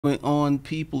Going on,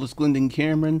 people? It's Glendon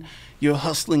Cameron, your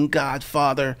hustling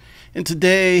godfather, and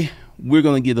today we're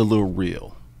going to get a little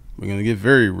real. We're going to get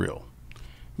very real.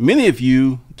 Many of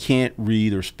you can't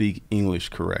read or speak English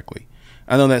correctly.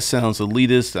 I know that sounds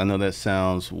elitist. I know that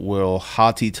sounds, well,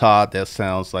 hotty-tot. That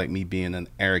sounds like me being an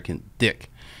arrogant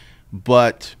dick,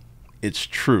 but it's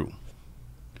true.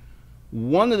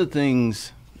 One of the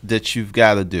things that you've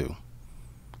got to do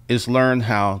is learn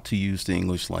how to use the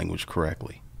English language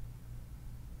correctly.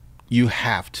 You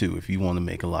have to if you want to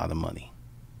make a lot of money.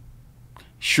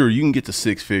 Sure, you can get to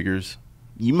six figures.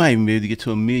 You might even be able to get to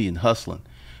 1 million hustling.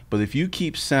 But if you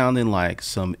keep sounding like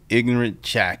some ignorant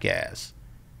jackass,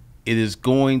 it is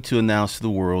going to announce to the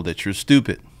world that you're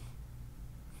stupid,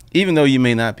 even though you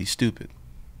may not be stupid.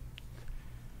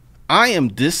 I am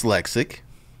dyslexic.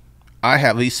 I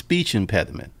have a speech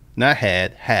impediment. Not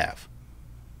have.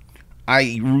 I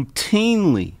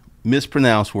routinely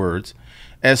mispronounce words.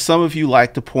 As some of you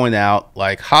like to point out,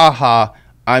 like, haha,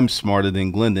 I'm smarter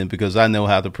than Glendon because I know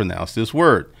how to pronounce this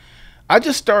word. I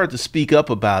just started to speak up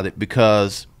about it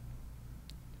because,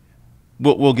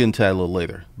 we'll get into that a little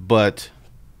later, but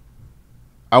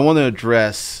I want to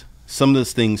address some of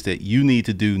those things that you need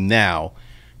to do now,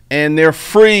 and they're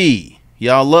free.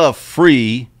 Y'all love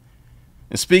free.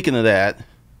 And speaking of that,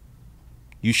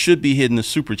 you should be hitting the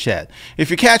super chat.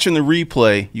 If you're catching the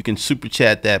replay, you can super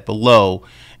chat that below.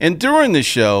 And during the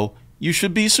show, you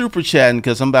should be super chatting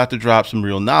because I'm about to drop some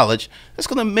real knowledge that's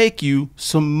going to make you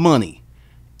some money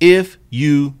if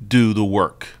you do the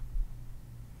work.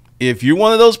 If you're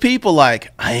one of those people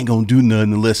like, I ain't going to do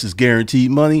nothing unless it's guaranteed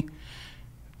money,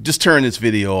 just turn this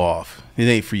video off. It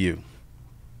ain't for you.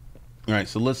 All right,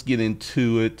 so let's get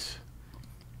into it.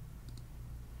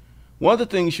 One of the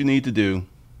things you need to do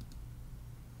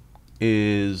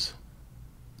is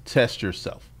test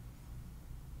yourself.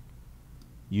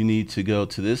 You need to go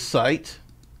to this site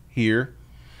here,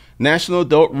 National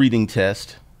Adult Reading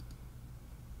Test.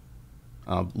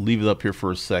 I'll leave it up here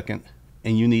for a second.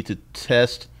 And you need to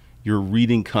test your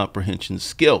reading comprehension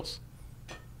skills.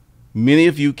 Many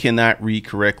of you cannot read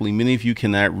correctly. Many of you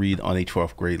cannot read on a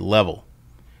 12th grade level.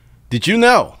 Did you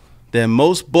know that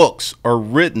most books are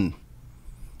written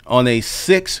on a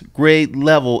 6th grade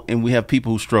level, and we have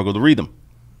people who struggle to read them?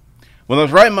 When I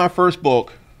was writing my first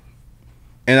book,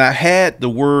 and I had the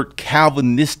word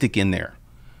Calvinistic in there,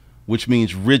 which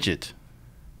means rigid,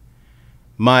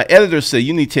 my editor said,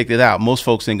 you need to take that out. Most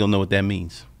folks ain't gonna know what that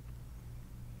means.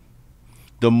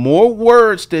 The more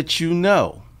words that you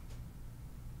know,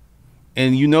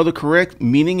 and you know the correct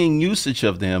meaning and usage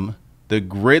of them, the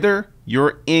greater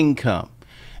your income.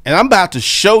 And I'm about to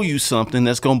show you something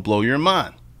that's gonna blow your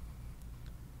mind.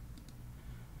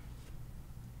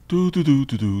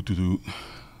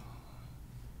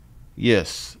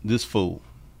 Yes, this fool.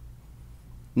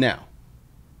 Now,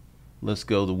 let's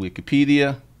go to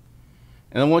Wikipedia.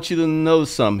 And I want you to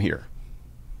notice something here.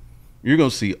 You're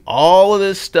going to see all of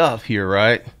this stuff here,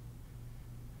 right?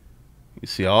 You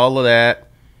see all of that.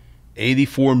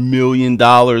 $84 million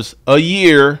a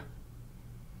year.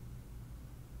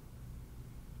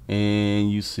 And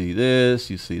you see this,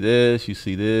 you see this, you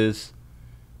see this.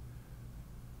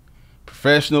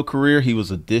 Professional career, he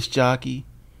was a disc jockey.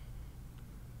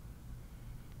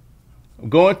 I'm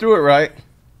going through it, right?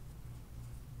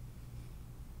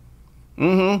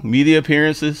 Media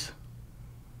appearances.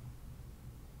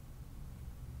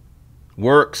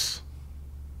 Works.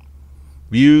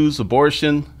 Views,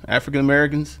 abortion, African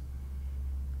Americans.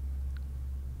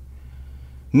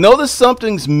 Notice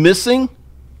something's missing.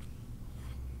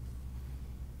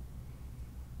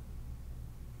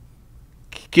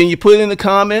 Can you put it in the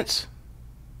comments?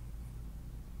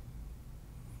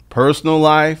 Personal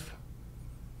life,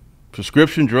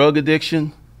 prescription drug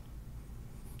addiction.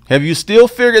 Have you still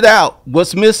figured out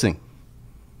what's missing?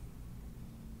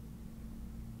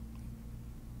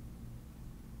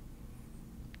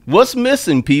 What's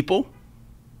missing, people?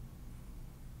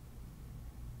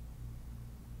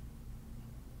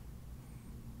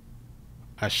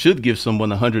 I should give someone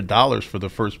 $100 for the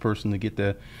first person to get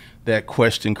that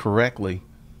question correctly.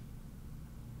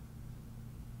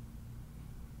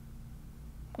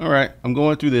 All right, I'm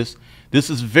going through this. This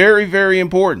is very, very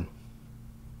important.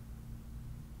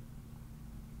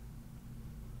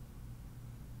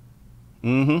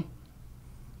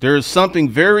 There is something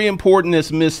very important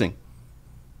that's missing.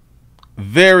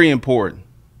 Very important.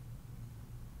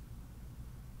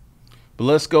 But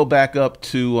let's go back up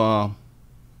to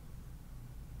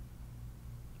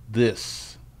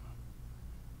this.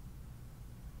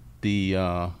 The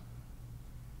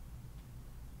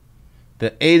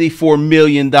 $84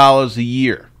 million a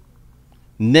year.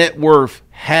 Net worth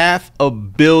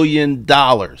 $500 million.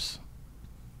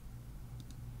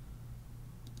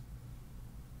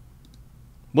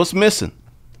 What's missing?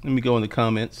 Let me go in the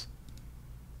comments.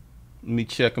 Let me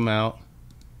check them out.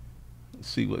 Let's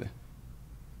see what.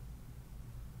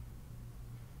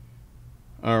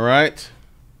 All right.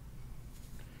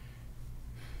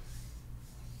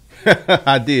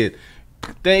 I did.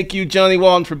 Thank you, Johnny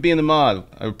Walton, for being the mod.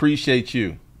 I appreciate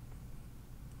you.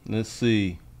 Let's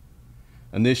see.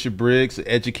 Anisha Briggs,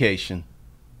 education.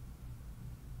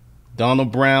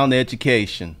 Donald Brown,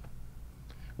 education.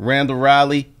 Randall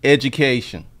Riley,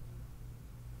 education.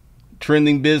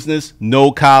 Trending business,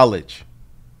 no college.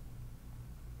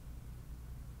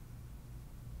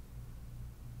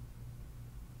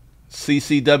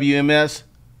 CCWMS,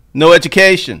 no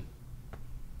education.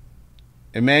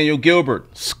 Emmanuel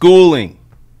Gilbert, schooling.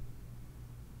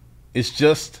 It's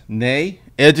just nay,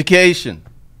 education.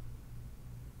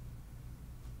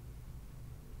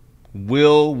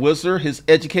 Will Whistler, his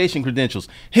education credentials.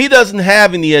 He doesn't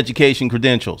have any education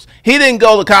credentials. He didn't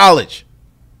go to college.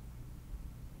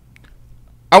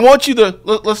 I want you to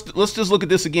let's just look at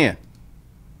this again.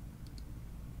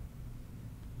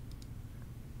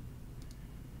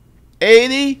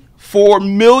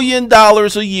 $84 million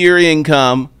a year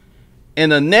income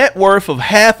and a net worth of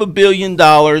 $500 million,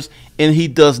 and he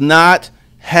does not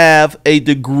have a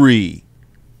degree.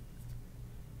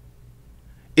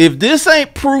 If this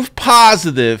ain't proof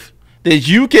positive that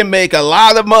you can make a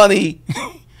lot of money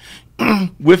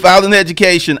without an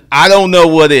education, I don't know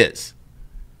what is.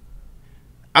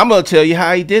 I'm going to tell you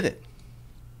how he did it.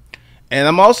 And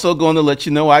I'm also going to let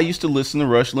you know I used to listen to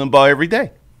Rush Limbaugh every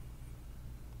day.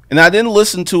 And I didn't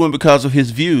listen to him because of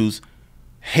his views.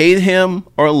 Hate him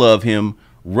or love him,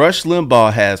 Rush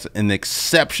Limbaugh has an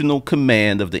exceptional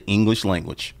command of the English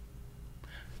language.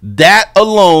 That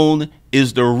alone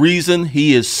is the reason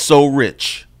he is so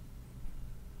rich.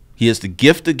 He has the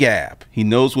gift of gab. He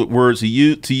knows what words to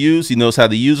use. He knows how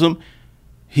to use them.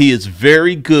 He is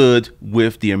very good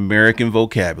with the American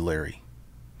vocabulary.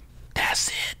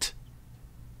 That's it.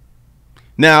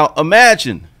 Now,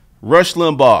 imagine Rush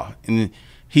Limbaugh, and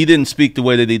he didn't speak the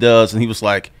way that he does, and he was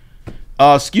like,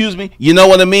 excuse me, you know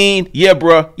what I mean? Yeah,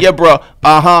 bro. Yeah, bro.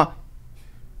 Uh-huh.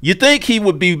 You think he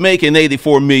would be making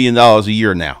 $84 million a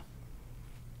year now?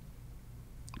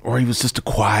 Or he was just a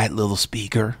quiet little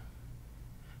speaker?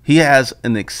 He has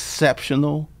an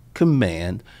exceptional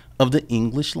command of the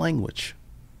English language.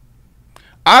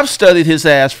 I've studied his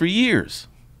ass for years.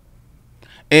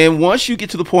 And once you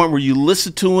get to the point where you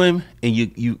listen to him and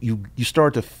you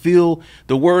start to feel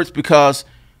the words, because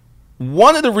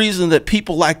one of the reasons that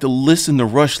people like to listen to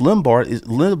Rush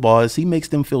Limbaugh is he makes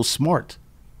them feel smart.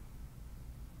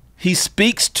 He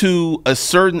speaks to a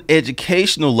certain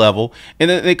educational level,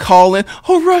 and then they call in,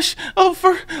 oh, Rush, oh,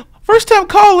 first time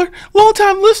caller, long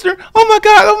time listener, oh my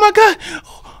God, oh my God,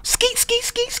 oh, skeet, skeet,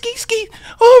 skeet, skeet, skeet,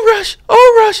 oh, Rush,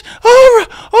 oh, Rush, oh,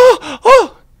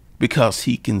 oh, because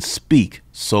he can speak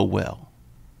so well.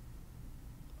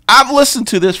 I've listened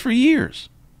to this for years.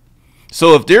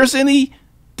 So if there's any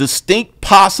distinct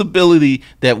possibility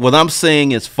that what I'm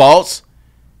saying is false,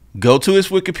 go to his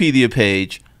Wikipedia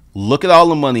page, look at all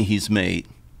the money he's made,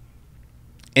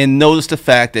 and notice the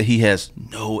fact that he has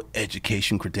no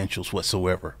education credentials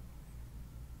whatsoever.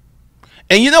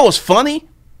 And you know what's funny?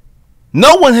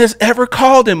 No one has ever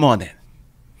called him on it.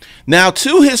 Now,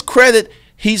 to his credit,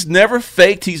 he's never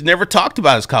faked. He's never talked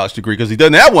about his college degree because he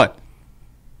doesn't have one.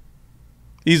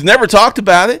 He's never talked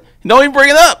about it. He don't even bring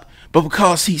it up. But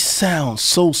because he sounds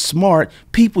so smart,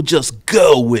 people just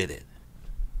go with it.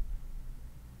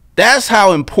 That's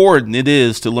how important it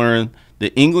is to learn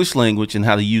the English language and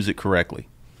how to use it correctly.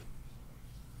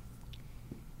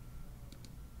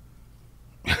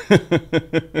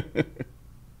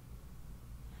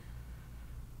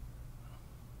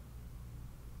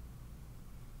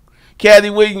 Caddy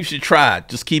Williams should try it.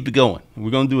 Just keep it going. We're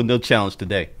going to do another challenge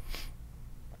today.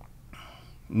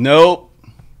 Nope.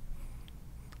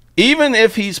 Even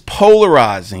if he's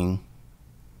polarizing,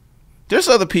 there's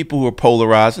other people who are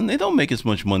polarizing. They don't make as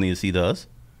much money as he does.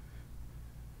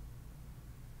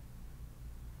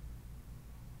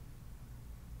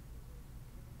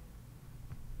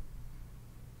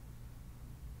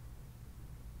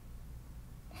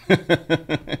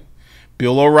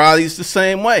 Bill O'Reilly's the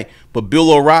same way. But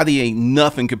Bill O'Reilly ain't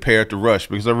nothing compared to Rush.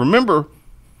 Because I remember,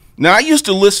 now I used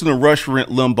to listen to Rush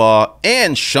Limbaugh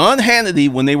and Sean Hannity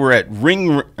when they were at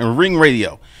Ring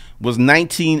Radio. Was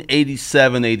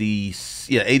 1987,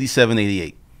 87,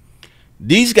 88.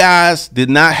 These guys did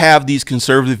not have these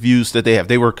conservative views that they have.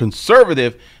 They were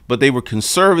conservative, but they were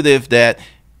conservative that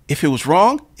if it was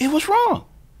wrong, it was wrong.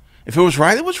 If it was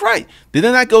right, it was right. They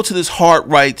did not go to this hard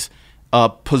right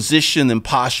position and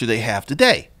posture they have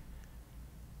today.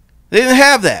 They didn't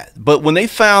have that. But when they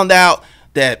found out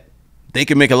that they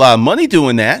could make a lot of money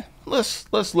doing that,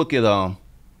 let's look at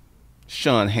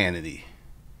Sean Hannity.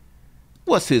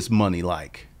 What's his money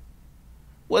like?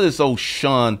 What is old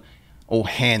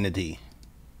Hannity?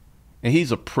 And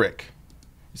he's a prick.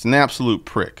 He's an absolute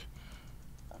prick.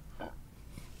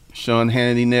 Sean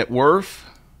Hannity net worth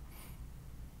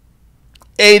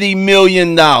 $80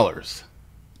 million.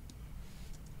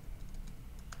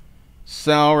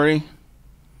 Salary.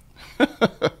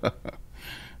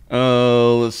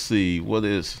 Let's see. What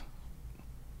is?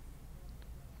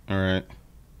 All right.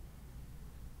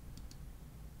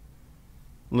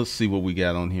 Let's see what we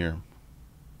got on here.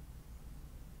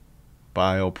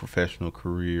 Bio professional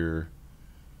career.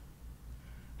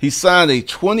 He signed a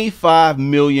 $25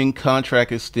 million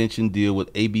contract extension deal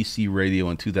with ABC Radio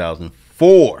in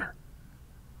 2004.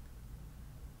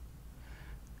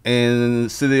 And the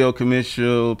City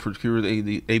Commission procured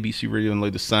the ABC Radio and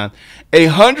later signed a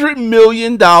 $100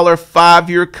 million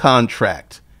 5-year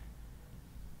contract.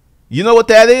 You know what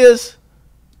that is?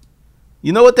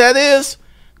 You know what that is?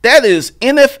 That is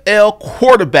NFL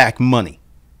quarterback money.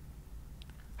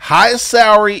 Highest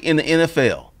salary in the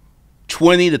NFL,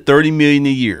 20 to 30 million a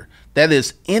year. That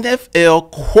is NFL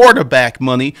quarterback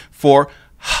money for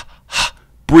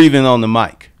breathing on the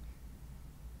mic.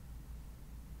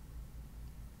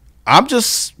 I'm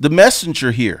just the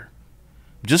messenger here.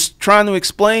 Just trying to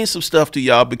explain some stuff to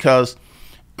y'all because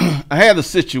I had a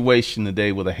situation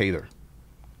today with a hater.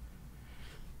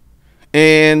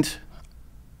 And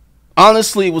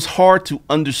honestly, it was hard to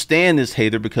understand this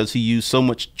hater because he used so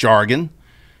much jargon,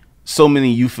 so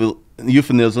many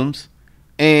euphemisms,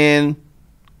 and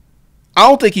I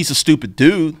don't think he's a stupid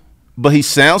dude, but he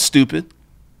sounds stupid.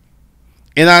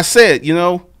 And I said, you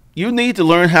know, you need to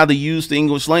learn how to use the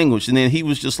English language. And then he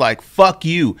was just like, fuck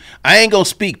you. I ain't gonna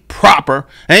speak proper.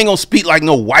 I ain't gonna speak like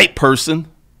no white person.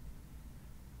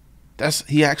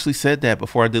 He actually said that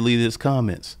before I deleted his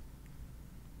comments.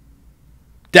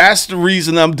 That's the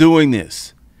reason I'm doing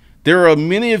this. There are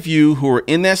many of you who are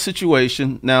in that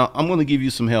situation. Now, I'm going to give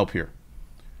you some help here.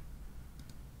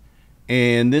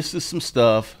 And this is some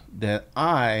stuff that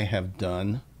I have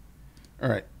done. All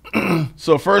right.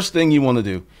 So first thing you want to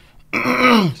do,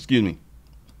 excuse me,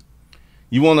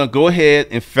 you want to go ahead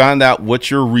and find out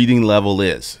what your reading level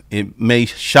is. It may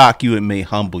shock you. It may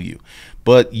humble you,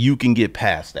 but you can get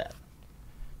past that.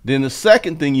 Then the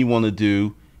second thing you want to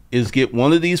do is get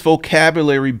one of these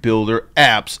vocabulary builder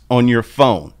apps on your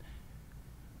phone.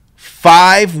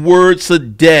 5 words a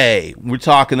day. We're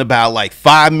talking about like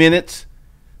 5 minutes.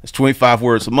 That's 25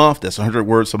 words a month. That's 100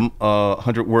 words.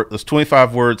 That's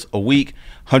 25 words a week.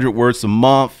 100 words a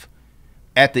month.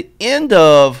 At the end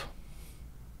of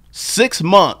 6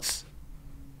 months,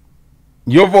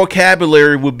 your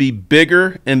vocabulary would be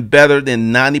bigger and better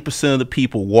than 90% of the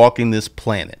people walking this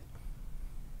planet.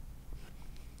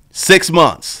 6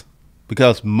 months,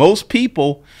 because most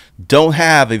people don't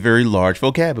have a very large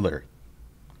vocabulary.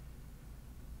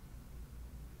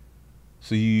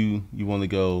 So you want to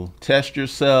go test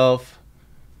yourself.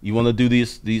 You want to do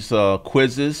these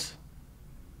quizzes.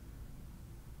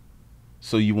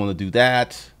 So you want to do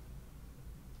that.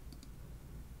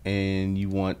 And you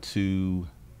want to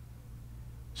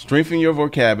strengthen your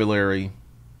vocabulary.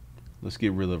 Let's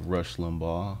get rid of Rush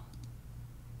Limbaugh.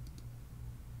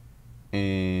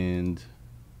 And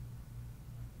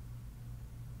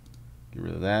get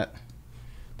rid of that.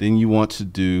 Then you want to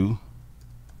do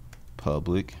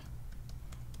public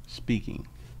speaking.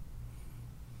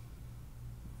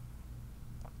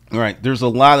 All right, there's a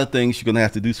lot of things you're going to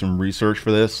have to do some research for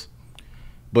this,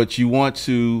 but you want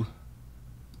to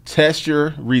test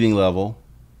your reading level,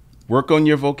 work on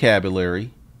your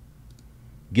vocabulary,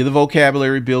 get a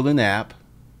vocabulary building app.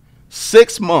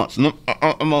 6 months.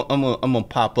 I'm gonna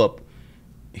pop up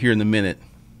here in a minute.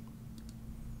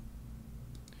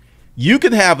 You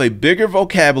can have a bigger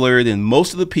vocabulary than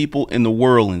most of the people in the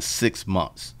world in 6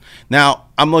 months. Now,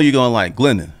 I know you're going like,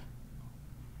 Glendon,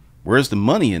 where's the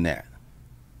money in that?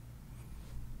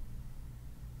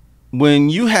 When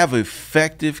you have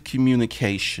effective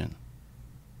communication,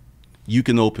 you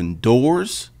can open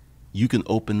doors, you can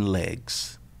open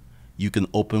legs, you can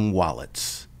open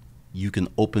wallets, you can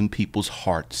open people's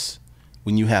hearts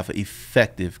when you have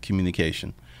effective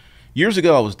communication. Years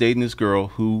ago, I was dating this girl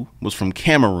who was from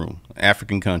Cameroon,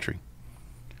 African country.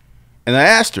 And I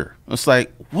asked her, it's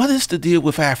like, what is the deal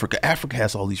with Africa? Africa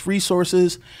has all these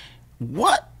resources.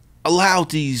 What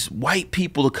allowed these white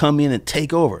people to come in and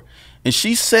take over? And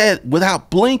she said, without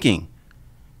blinking,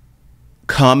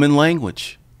 common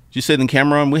language. She said in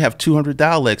Cameroon, we have 200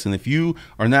 dialects. And if you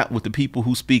are not with the people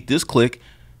who speak this clique,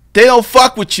 they don't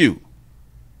fuck with you.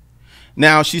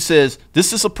 Now, she says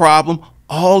this is a problem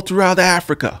all throughout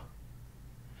Africa,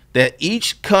 that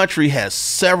each country has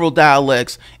several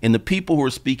dialects, and the people who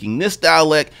are speaking this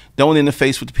dialect don't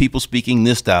interface with the people speaking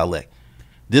this dialect.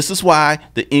 This is why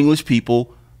the English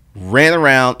people ran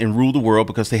around and ruled the world,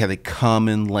 because they had a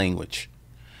common language.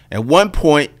 At one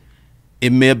point,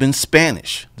 it may have been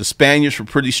Spanish. The Spaniards were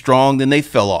pretty strong, then they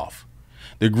fell off.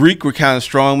 The Greek were kind of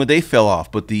strong, but they fell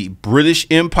off. But the British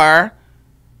Empire,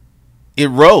 it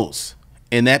rose,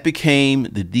 and that became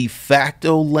the de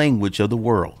facto language of the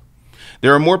world.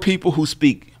 There are more people who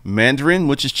speak Mandarin,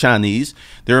 which is Chinese.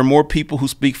 There are more people who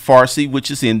speak Farsi,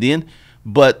 which is Indian.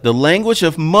 But the language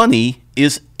of money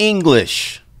is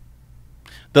English.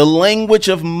 The language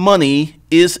of money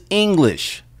is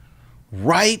English.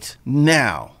 Right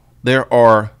now, there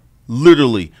are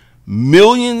literally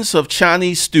millions of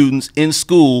Chinese students in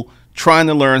school trying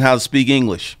to learn how to speak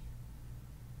English.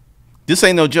 This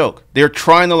ain't no joke. They're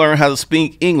trying to learn how to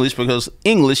speak English because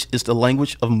English is the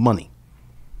language of money.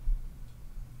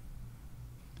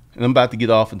 And I'm about to get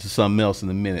off into something else in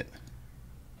a minute.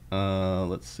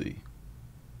 Let's see.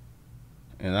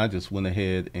 And I just went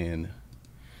ahead and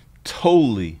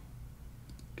totally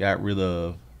got rid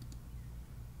of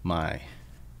my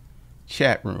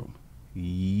chat room.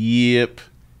 Yep.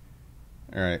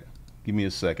 All right. Give me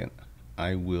a second.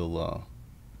 I will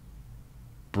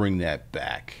bring that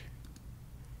back,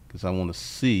 because I want to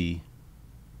see.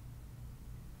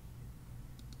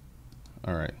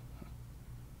 All right.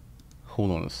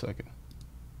 Hold on a second.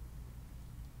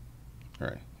 All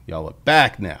right. Y'all are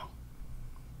back now.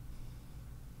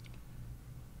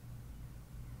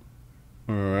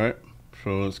 All right.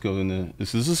 So let's go into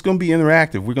this. This is going to be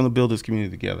interactive. We're going to build this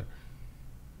community together.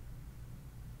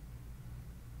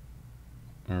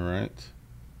 All right.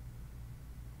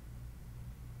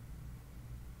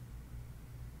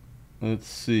 Let's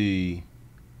see.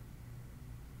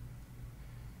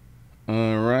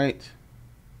 All right.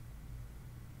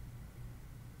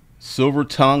 Silver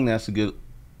tongue, that's a good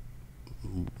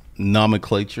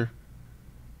nomenclature.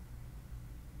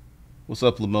 What's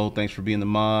up, Lamo? Thanks for being the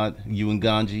mod. You and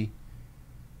Ganji.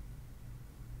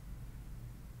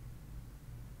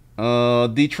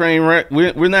 D-Train,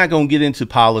 we're not going to get into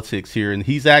politics here, and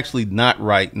he's actually not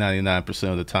right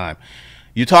 99% of the time.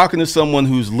 You're talking to someone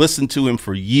who's listened to him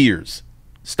for years.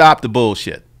 Stop the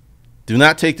bullshit. Do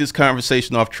not take this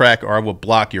conversation off track, or I will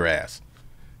block your ass.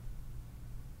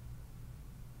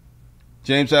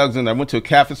 James Alexander, I went to a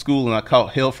Catholic school and I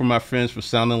caught hell from my friends for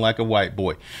sounding like a white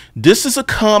boy. This is a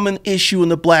common issue in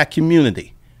the black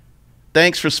community.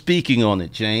 Thanks for speaking on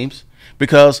it, James,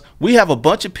 because we have a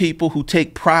bunch of people who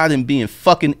take pride in being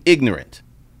fucking ignorant.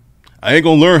 I ain't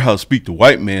gonna learn how to speak the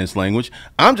white man's language.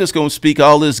 I'm just gonna speak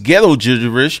all this ghetto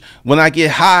gibberish. When I get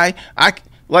high,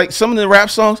 like some of the rap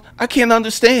songs, I can't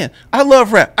understand. I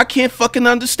love rap. I can't fucking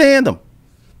understand them.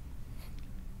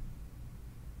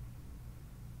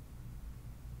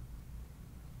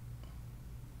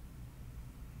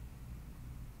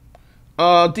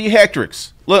 D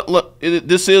Hectrix, look,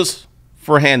 this is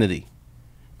for Hannity.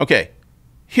 Okay,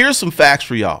 here's some facts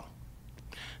for y'all.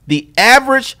 The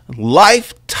average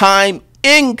lifetime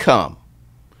income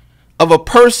of a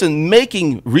person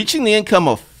reaching the income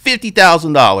of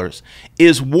 $50,000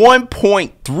 is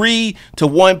 1.3 to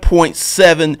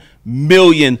 1.7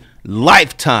 million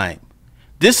lifetime.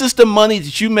 This is the money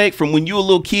that you make from when you're a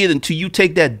little kid until you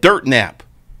take that dirt nap.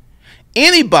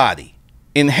 Anybody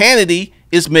in Hannity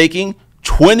is making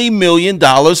 $20 million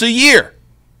a year.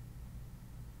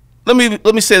 Let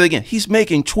me say that again. He's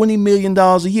making $20 million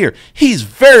a year. He's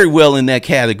very well in that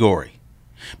category,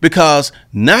 because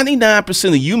 99%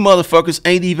 of you motherfuckers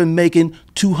ain't even making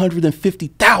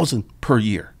 $250,000 per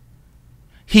year.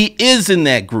 He is in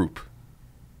that group.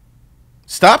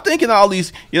 Stop thinking all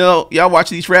these, y'all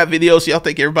watch these rap videos, y'all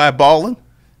think everybody balling.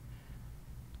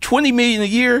 20 million a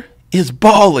year is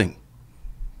balling.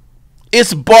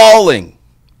 It's balling.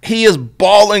 He is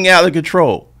balling out of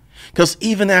control, because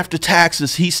even after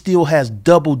taxes, he still has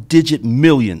double-digit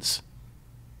millions.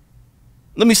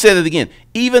 Let me say that again.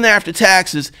 Even after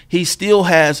taxes, he still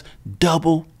has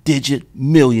double-digit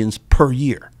millions per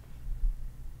year.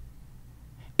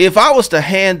 If I was to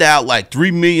hand out like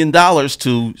 $3 million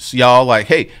to y'all, like,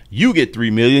 hey, you get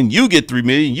 3 million, you get 3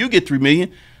 million, you get 3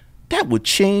 million, that would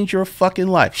change your fucking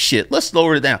life. Shit, let's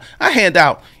lower it down. I hand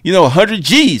out, 100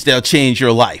 G's, that'll change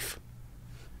your life.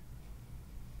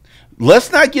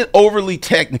 Let's not get overly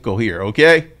technical here,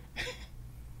 okay?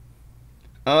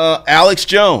 Alex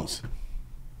Jones.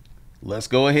 Let's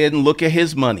go ahead and look at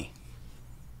his money.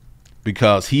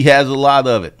 because he has a lot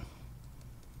of it.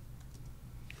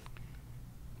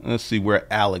 Let's see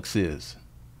where Alex is.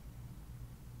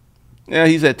 Yeah,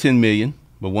 he's at 10 million.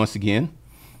 But once again,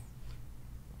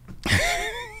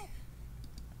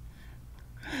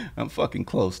 I'm fucking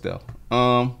close though.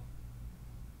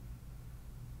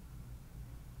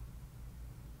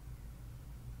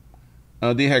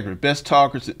 D. Hacker, best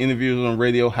talkers and interviewers on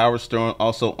radio. Howard Stern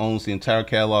also owns the entire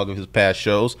catalog of his past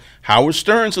shows. Howard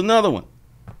Stern's another one.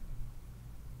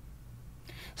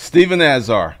 Steven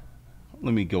Azar.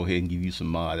 Let me go ahead and give you some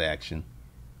mod action.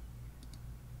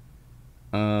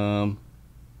 20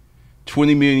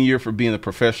 million a year for being a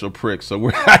professional prick. So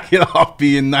we're not getting off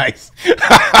being nice.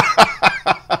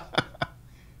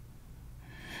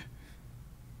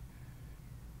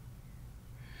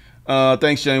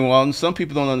 Thanks, Jenny Walton. Some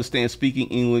people don't understand speaking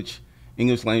English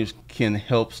language can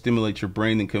help stimulate your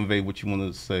brain and convey what you want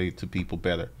to say to people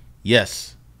better.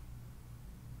 Yes.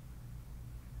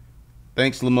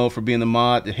 Thanks, Lamo, for being a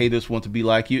mod. The haters want to be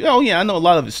like you. Oh, yeah, I know a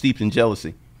lot of it's steeped in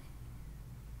jealousy.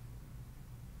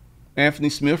 Anthony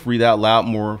Smith, read out loud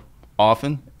more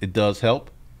often. It does help.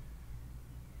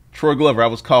 Troy Glover, I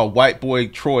was called White Boy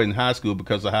Troy in high school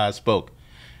because of how I spoke.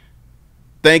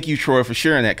 Thank you, Troy, for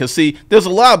sharing that. Because, see, there's a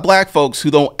lot of black folks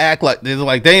who don't act like, they're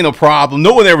like, they ain't no problem.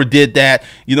 No one ever did that.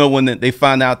 You know, when they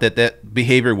find out that that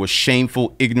behavior was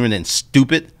shameful, ignorant, and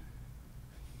stupid.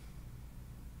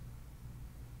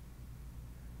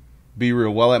 Be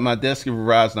real. While at my desk at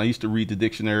Verizon, I used to read the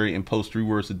dictionary and post 3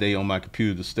 words a day on my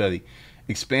computer to study.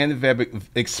 Expanded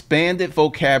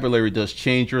vocabulary does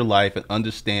change your life and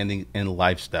understanding and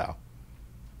lifestyle.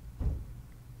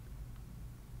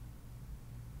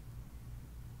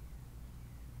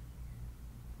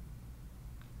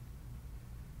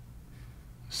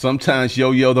 Sometimes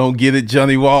Yo-Yo don't get it,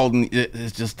 Johnny Walton.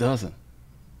 It just doesn't.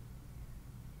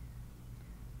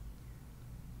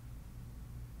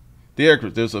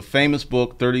 Derek, there's a famous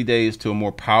book, 30 Days to a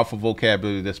More Powerful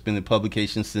Vocabulary, that's been in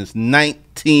publication since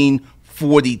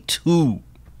 1942.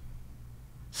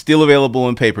 Still available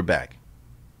in paperback.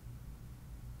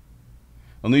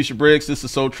 Alicia Briggs, this is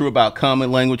so true about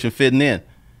common language and fitting in.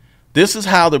 This is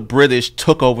how the British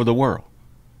took over the world.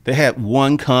 They had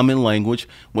one common language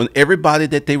when everybody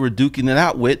that they were duking it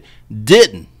out with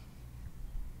didn't.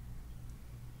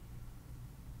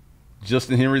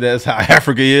 Justin Henry, that's how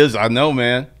Africa is. I know,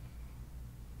 man.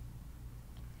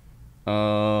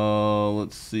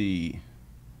 Let's see.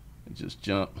 Just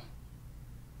jump.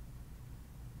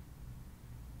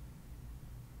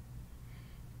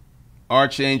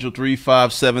 Archangel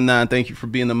 3579, thank you for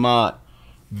being the mod.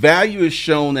 Value is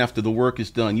shown after the work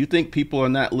is done. You think people are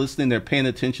not listening? They're paying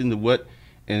attention to what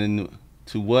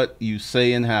you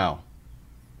say and how.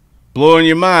 Blowing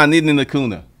your mind, needing the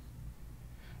Kuna.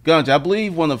 Gunj, I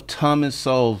believe one of Thomas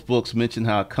Sowell's books mentioned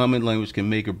how a common language can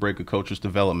make or break a culture's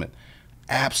development.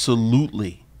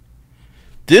 Absolutely.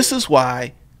 This is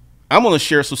why I'm going to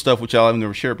share some stuff with y'all I've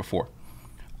never shared before.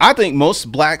 I think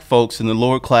most black folks in the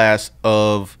lower class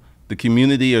of the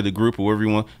community or the group or whatever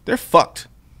you want, they're fucked.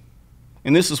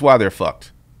 And this is why they're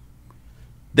fucked.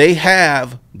 They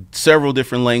have several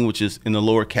different languages in the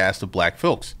lower caste of black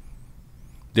folks.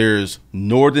 There's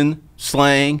northern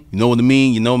slang, you know what I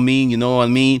mean, you know what I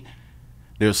mean.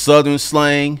 There's southern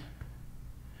slang.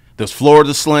 There's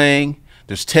Florida slang.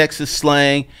 There's Texas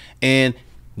slang. And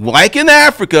like in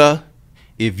Africa,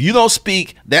 if you don't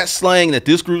speak that slang that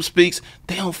this group speaks,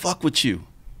 they don't fuck with you.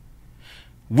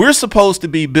 We're supposed to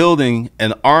be building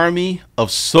an army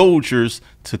of soldiers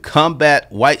to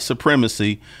combat white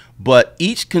supremacy, but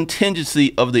each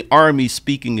contingency of the army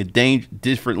speaking a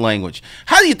different language.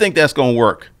 How do you think that's going to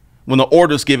work when the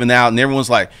order's given out and everyone's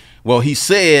like, well, he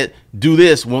said, do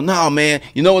this. Well, no, man,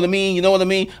 you know what I mean? You know what I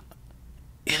mean?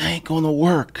 It ain't going to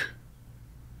work.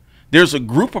 There's a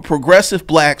group of progressive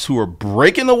blacks who are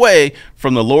breaking away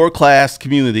from the lower class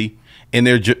community, and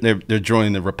they're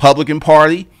joining the Republican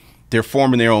Party. They're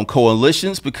forming their own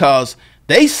coalitions because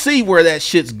they see where that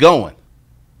shit's going.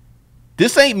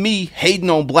 This ain't me hating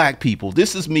on black people.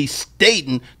 This is me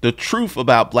stating the truth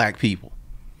about black people.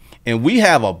 And we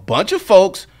have a bunch of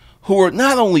folks who are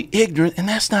not only ignorant, and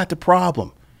that's not the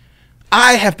problem.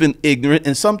 I have been ignorant,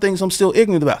 and some things I'm still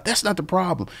ignorant about. That's not the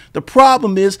problem. The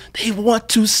problem is they want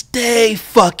to stay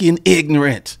fucking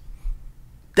ignorant.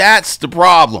 That's the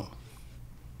problem.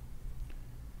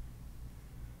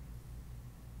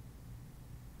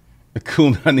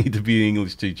 Cool, I need to be an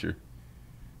English teacher.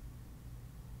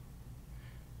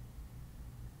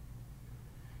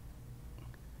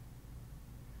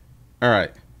 All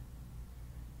right.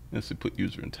 Let's see, put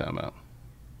user in timeout.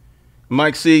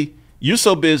 Mike C., you're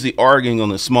so busy arguing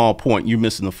on a small point, you're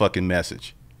missing the fucking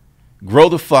message. Grow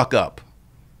the fuck up.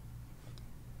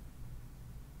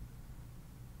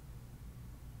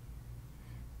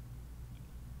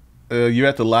 You're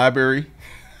at the library?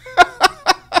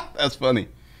 That's funny.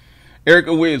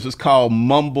 Erica Williams was called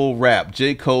mumble rap.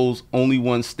 J. Cole's only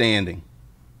one standing.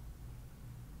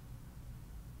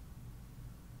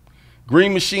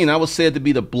 Green Machine, I was said to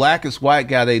be the blackest white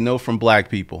guy they know from black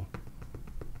people.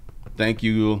 Thank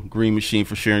you, Green Machine,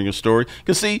 for sharing your story.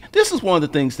 Because, see, this is one of the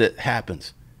things that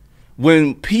happens.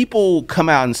 When people come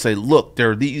out and say, look,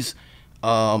 there are these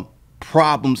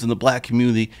problems in the black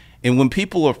community, and when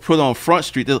people are put on Front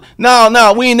Street, they're like,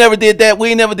 no, we ain't never did that. We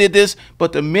ain't never did this.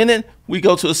 But the minute we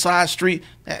go to a side street,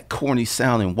 that corny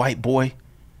sounding white boy,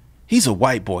 he's a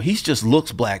white boy. He just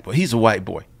looks black, but he's a white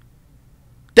boy.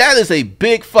 That is a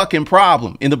big fucking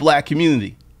problem in the black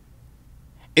community.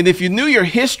 And if you knew your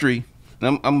history,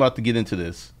 I'm about to get into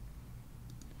this,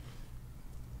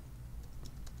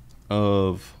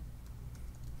 all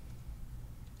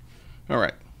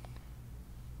right.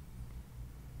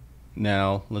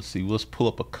 Now, let's see. Let's pull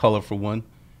up a color for one.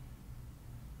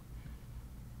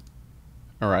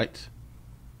 All right.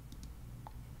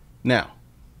 Now,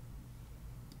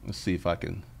 let's see if I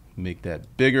can make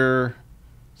that bigger.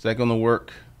 Is that going to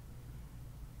work?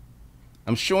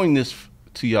 I'm showing this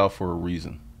to y'all for a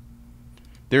reason.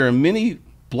 There are many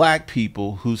black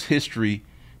people whose history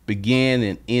began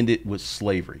and ended with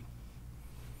slavery.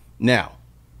 Now,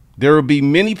 there will be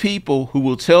many people who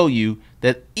will tell you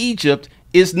that Egypt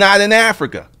is not in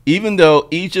Africa, even though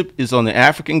Egypt is on the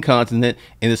African continent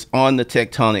and it's on the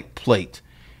tectonic plate.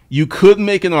 You could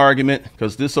make an argument,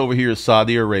 because this over here is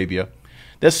Saudi Arabia,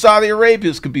 that Saudi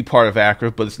Arabia could be part of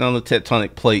Africa, but it's not on the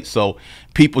tectonic plate, so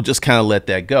people just kind of let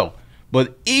that go.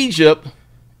 But Egypt,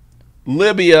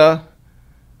 Libya,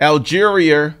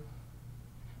 Algeria,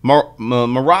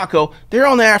 Morocco, they're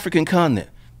on the African continent.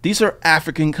 These are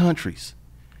African countries.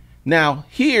 Now,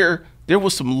 here, there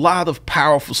was a lot of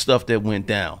powerful stuff that went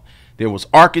down. There was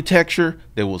architecture,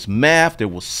 there was math, there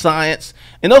was science,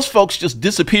 and those folks just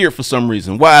disappeared for some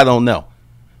reason. Why, I don't know.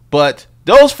 But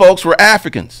those folks were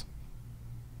Africans.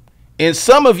 And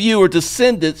some of you are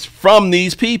descendants from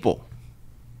these people.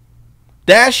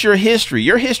 That's your history.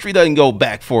 Your history doesn't go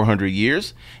back 400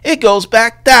 years. It goes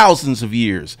back thousands of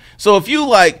years. So if you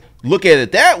look at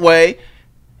it that way,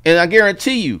 and I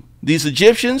guarantee you, these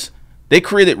Egyptians, they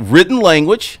created written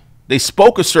language. They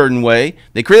spoke a certain way.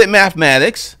 They created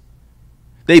mathematics.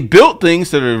 They built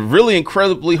things that are really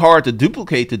incredibly hard to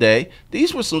duplicate today.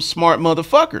 These were some smart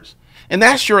motherfuckers. And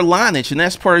that's your lineage, and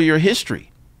that's part of your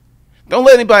history. Don't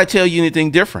let anybody tell you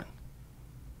anything different.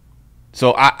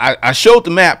 So I showed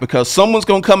the map because someone's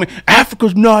going to come in.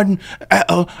 Africa's not,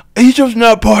 Egypt's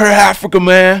not part of Africa,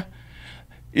 man.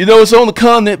 You know, it's on the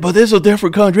continent, but it's a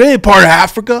different country. It ain't part of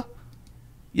Africa.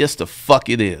 Yes, the fuck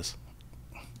it is.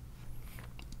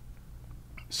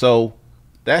 So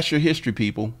that's your history,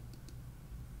 people.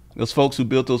 Those folks who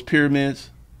built those pyramids,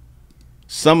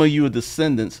 some of you are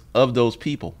descendants of those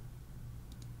people.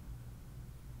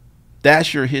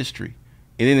 That's your history.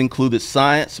 And it included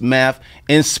science, math,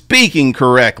 and speaking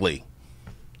correctly.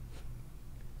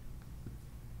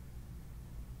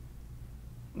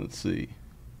 Let's see.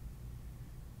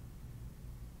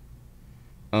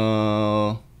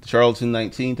 Charlton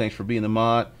 19, thanks for being a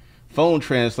mod. Phone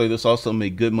translators also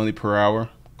make good money per hour.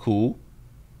 Cool.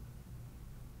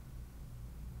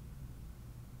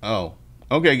 Oh,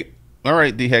 okay. All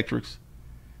right, D Hectrix.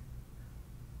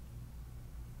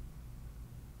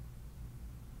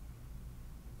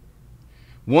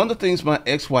 One of the things my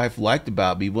ex-wife liked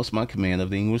about me was my command of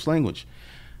the English language.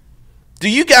 Do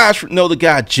you guys know the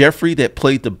guy Jeffrey that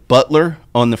played the butler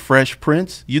on The Fresh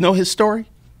Prince? You know his story?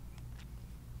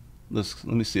 Let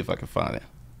me see if I can find it.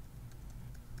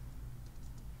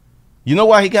 You know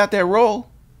why he got that role?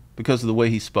 Because of the way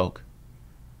he spoke.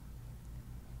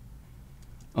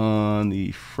 On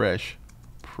The Fresh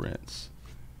Prince.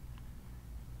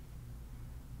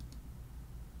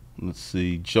 Let's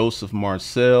see. Joseph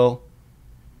Marcel.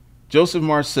 Joseph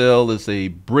Marcel is a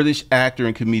British actor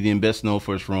and comedian best known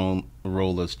for his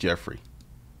role as Jeffrey.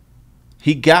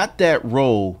 He got that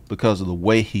role because of the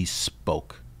way he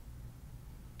spoke.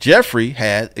 Jeffrey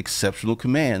had exceptional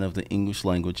command of the English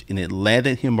language, and it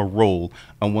landed him a role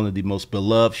on one of the most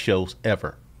beloved shows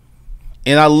ever.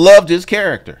 And I loved his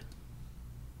character.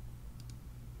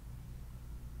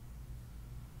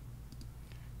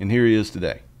 And here he is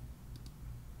today.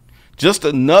 Just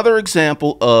another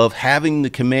example of having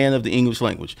the command of the English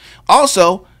language.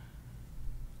 Also,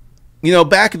 you know,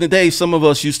 back in the day, some of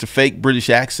us used to fake British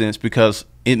accents because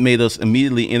it made us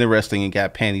immediately interesting and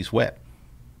got panties wet.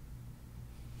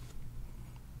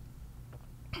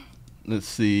 Let's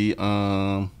see.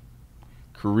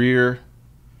 Career.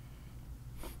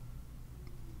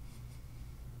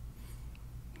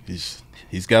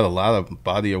 He's got a lot of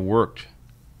body of work,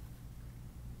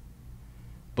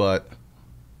 but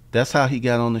that's how he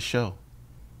got on the show.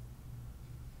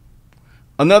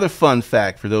 Another fun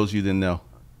fact for those of you that didn't know.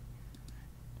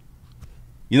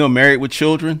 You know, Married with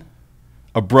Children?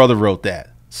 A brother wrote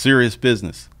that. Serious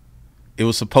business. It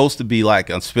was supposed to be like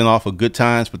a spinoff of Good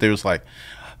Times, but they was like,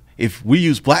 if we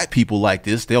use black people like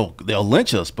this, they'll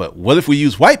lynch us. But what if we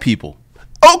use white people?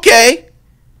 Okay.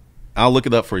 I'll look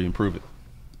it up for you and prove it.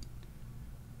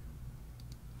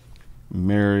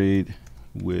 Married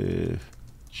with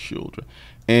Children.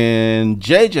 And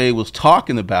JJ was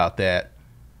talking about that.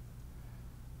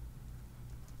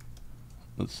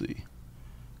 Let's see.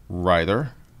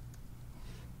 Writer.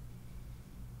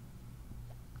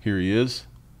 Here he is.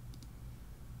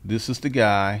 This is the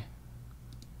guy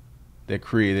that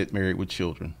created Married with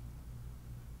Children.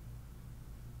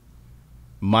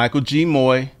 Michael G.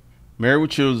 Moy. Married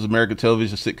with Children is an American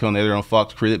television sitcom editor on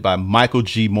Fox, created by Michael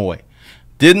G. Moy.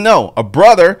 Didn't know. A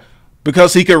brother,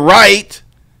 because he could write,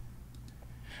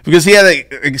 because he had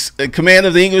a command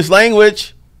of the English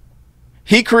language,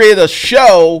 he created a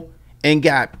show and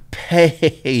got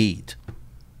paid.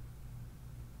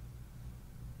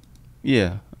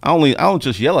 Yeah. I don't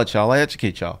just yell at y'all, I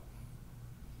educate y'all.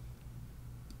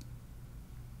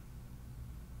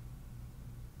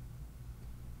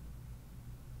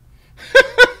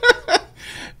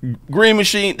 Green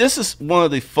Machine, this is one of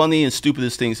the funny and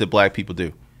stupidest things that black people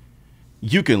do.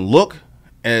 You can look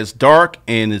as dark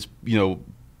and as,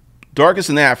 dark as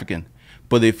an African,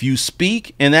 but if you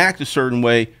speak and act a certain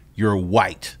way, you're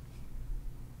white.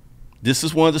 This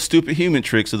is one of the stupid human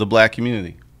tricks of the black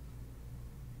community.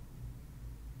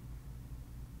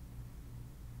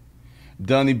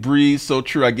 Donnie Breeze, so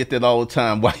true. I get that all the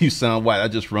time. Why you sound white? I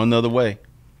just run the other way.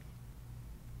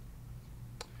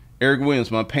 Eric Williams,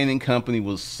 my painting company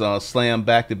was slammed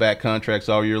back-to-back contracts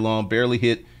all year long, barely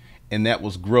hit, and that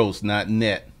was gross, not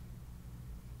net.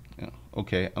 Yeah,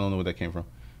 okay, I don't know where that came from.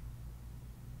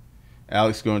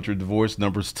 Alex going through divorce,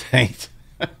 numbers tanked.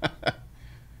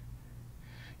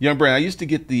 Young Brand, I used to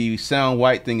get the sound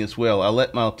white thing as well. I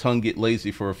let my tongue get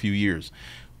lazy for a few years.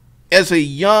 As a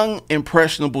young,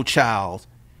 impressionable child,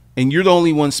 and you're the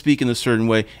only one speaking a certain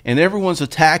way, and everyone's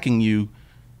attacking you,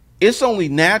 it's only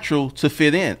natural to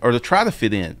fit in or to try to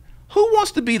fit in. Who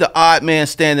wants to be the odd man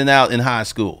standing out in high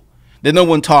school that no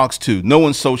one talks to, no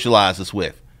one socializes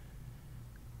with?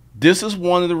 This is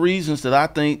one of the reasons that I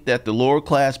think that the lower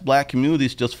class black community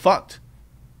is just fucked.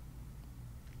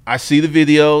 I see the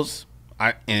videos,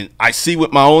 I see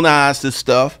with my own eyes this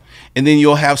stuff, and then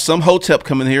you'll have some hotep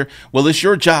come in here. Well, it's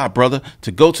your job, brother,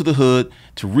 to go to the hood,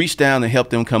 to reach down and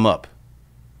help them come up.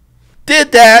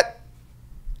 Did that.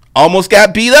 Almost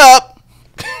got beat up.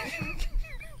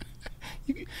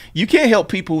 You can't help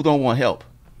people who don't want help.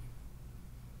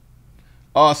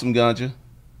 Awesome, Ganja.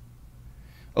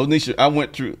 Oh, Nisha,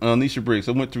 Nisha Briggs,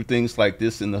 I went through things like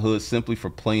this in the hood simply for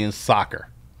playing soccer.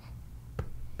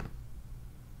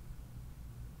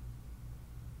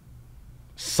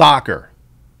 Soccer.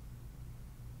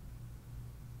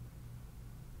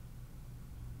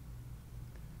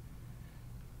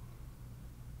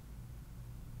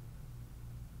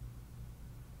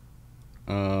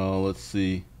 Let's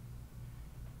see.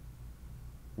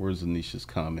 Where's Anisha's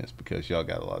comments? Because y'all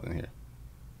got a lot in here.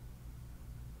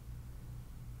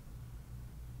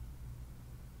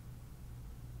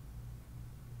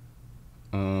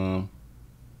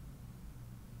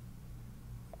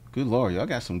 Good Lord, y'all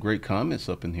got some great comments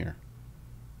up in here.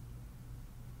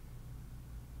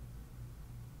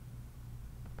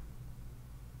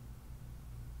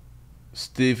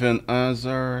 Stephen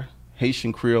Azar.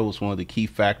 Haitian Creole was one of the key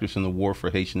factors in the war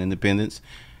for Haitian independence.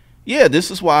 Yeah,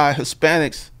 this is why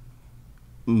Hispanics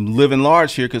live in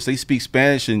large here, because they speak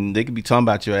Spanish and they could be talking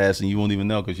about your ass and you won't even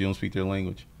know because you don't speak their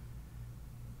language.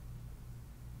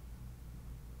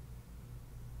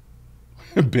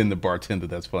 Ben the bartender,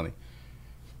 that's funny.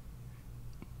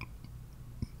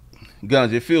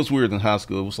 Guns, it feels weird in high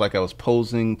school. It was like I was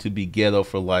posing to be ghetto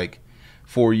for like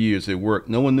 4 years at work.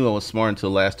 No one knew I was smart until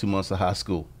the last 2 months of high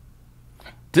school.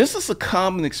 This is a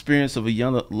common experience of a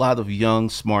lot of young,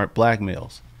 smart black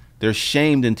males. They're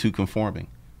shamed into conforming.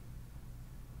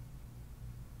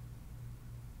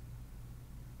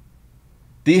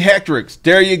 The Hectrix,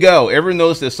 there you go. Ever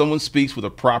notice that someone speaks with a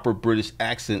proper British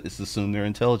accent, it's assumed they're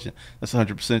intelligent. That's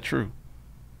 100% true.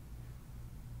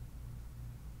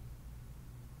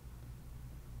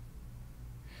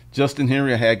 Justin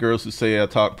Henry, I had girls who say I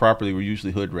talk properly were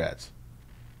usually hood rats.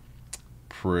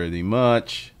 Pretty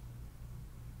much.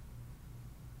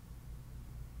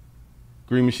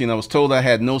 Green Machine, I was told I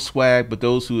had no swag, but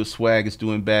those who have swag is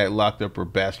doing bad, locked up or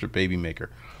bastard baby maker.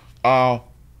 I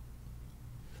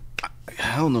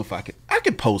don't know if I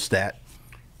could post that.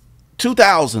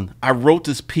 2000, I wrote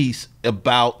this piece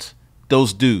about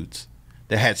those dudes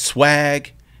that had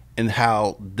swag and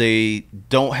how they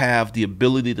don't have the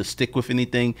ability to stick with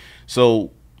anything.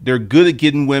 So they're good at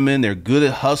getting women, they're good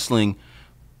at hustling,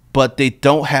 but they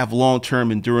don't have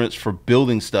long-term endurance for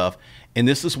building stuff. And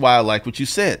this is why I like what you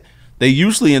said. They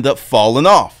usually end up falling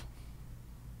off.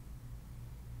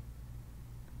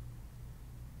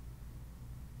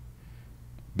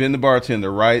 Ben the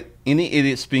bartender, right? Any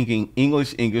idiot speaking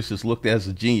English is looked at as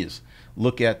a genius.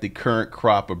 Look at the current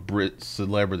crop of Brit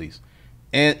celebrities.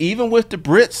 And even with the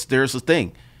Brits, there's a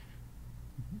thing.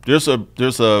 There's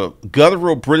a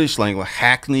guttural British language,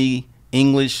 Hackney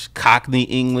English, Cockney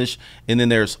English, and then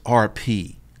there's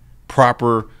RP,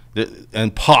 proper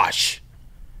and posh.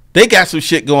 They got some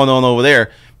shit going on over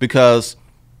there because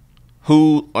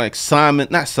like Simon,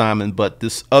 not Simon, but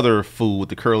this other fool with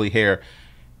the curly hair.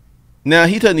 Now,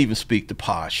 he doesn't even speak the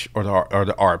posh or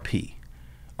the RP.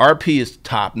 RP is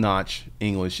top-notch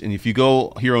English. And if you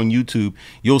go here on YouTube,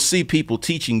 you'll see people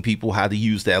teaching people how to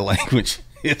use that language.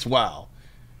 It's wild.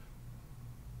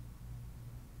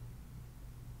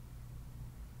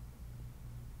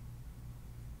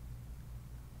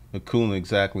 Akuna,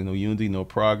 exactly. No unity, no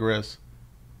progress.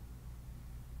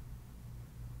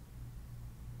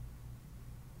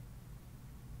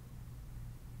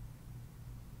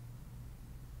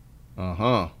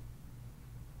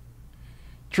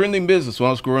 Trending business. When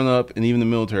I was growing up and even the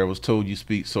military, I was told you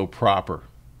speak so proper.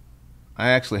 I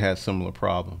actually had similar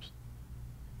problems.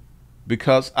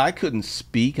 Because I couldn't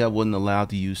speak, I wasn't allowed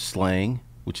to use slang,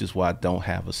 which is why I don't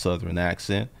have a southern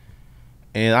accent.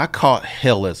 And I caught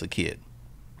hell as a kid.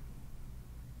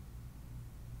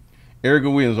 Erica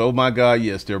Williams, oh my God,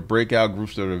 yes, there are breakout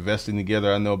groups that are investing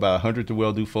together. I know about 100 to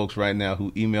well-do folks right now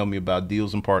who email me about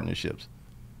deals and partnerships.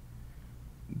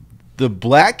 The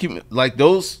black, like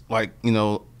those, like, you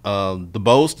know, the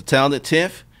Bows, the Talented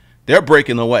 10th, they're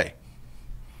breaking away.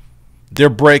 They're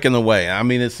breaking away. I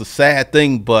mean, it's a sad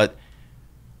thing, but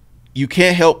you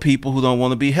can't help people who don't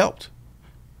want to be helped.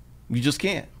 You just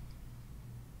can't.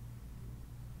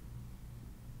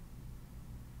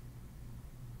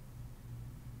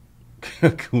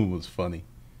 Cool was funny.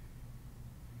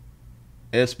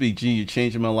 SBG, you're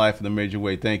changing my life in a major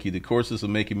way. Thank you. The courses are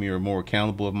making me more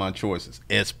accountable of my choices.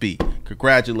 SB,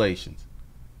 congratulations.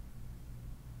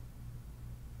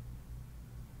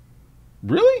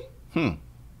 Really?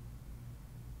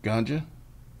 Ganja?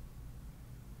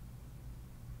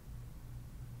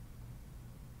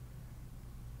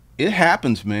 It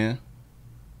happens, man.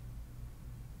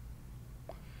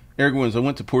 Eric Wins, I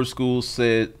went to poor schools,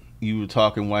 said you were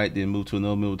talking white, then moved to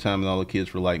another middle time, and all the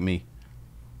kids were like me.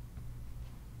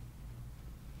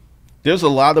 There's a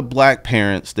lot of black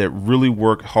parents that really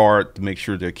work hard to make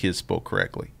sure their kids spoke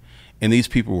correctly. And these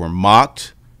people were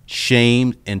mocked,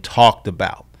 shamed, and talked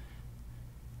about.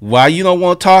 Why you don't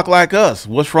want to talk like us?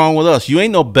 What's wrong with us? You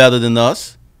ain't no better than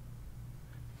us.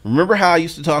 Remember how I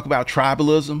used to talk about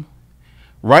tribalism?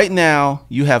 Right now,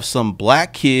 you have some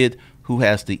black kid who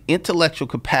has the intellectual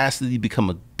capacity to become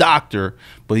a doctor,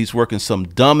 but he's working some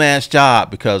dumbass job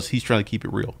because he's trying to keep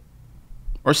it real.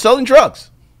 Or selling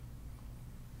drugs.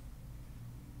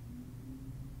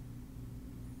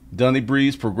 Dunny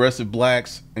Breeze, progressive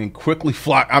blacks, and quickly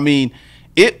flock. I mean,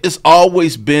 it has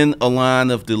always been a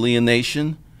line of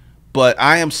delineation, but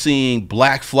I am seeing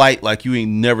black flight like you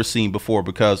ain't never seen before,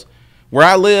 because where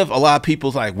I live, a lot of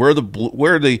people's like, where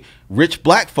are the rich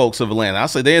black folks of Atlanta? I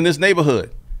say they're in this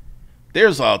neighborhood.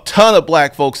 There's a ton of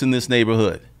black folks in this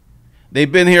neighborhood.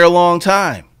 They've been here a long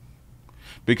time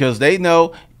because they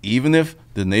know even if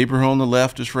the neighbor on the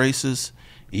left is racist,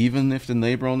 even if the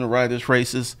neighbor on the right is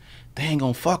racist, they ain't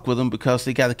gonna fuck with them because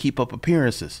they got to keep up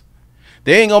appearances.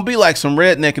 They ain't gonna be like some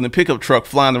redneck in the pickup truck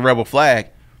flying the rebel flag.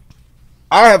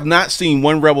 I have not seen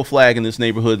one rebel flag in this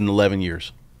neighborhood in 11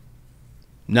 years.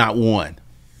 Not one.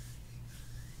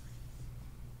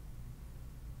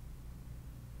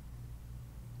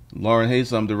 Lauren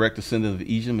Hayes, I'm direct descendant of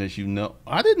Egypt, as you know.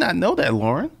 I did not know that,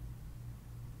 Lauren.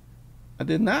 I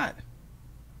did not.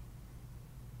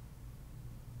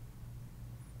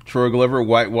 Troy Glover,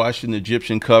 whitewashing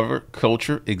Egyptian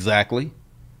culture. Exactly.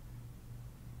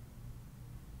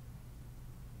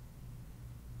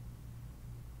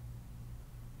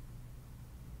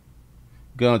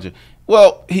 Ganja.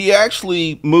 Well, he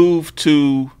actually moved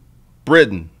to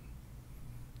Britain.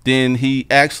 Then he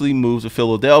actually moved to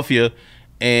Philadelphia,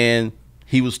 and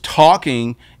he was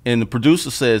talking, and the producer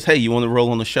says, hey, you want to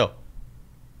roll on the show?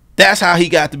 That's how he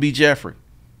got to be Jeffrey.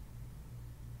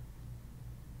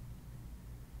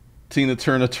 Tina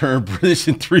Turner turned British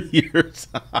in 3 years.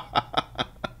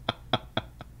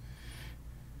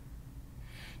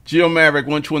 Geo Maverick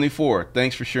 124.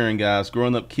 Thanks for sharing, guys.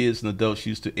 Growing up, kids and adults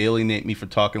used to alienate me for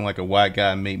talking like a white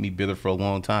guy and made me bitter for a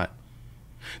long time.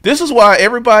 This is why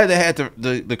everybody that had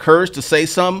the courage to say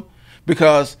something,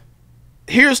 because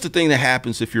here's the thing that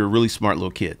happens if you're a really smart little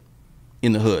kid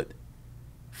in the hood.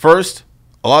 First,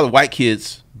 a lot of white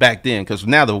kids back then, because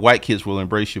now the white kids will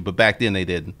embrace you, but back then they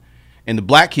didn't. And the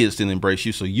black kids didn't embrace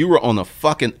you, so you were on a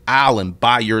fucking island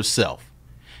by yourself.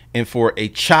 And for a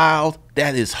child,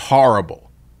 that is horrible.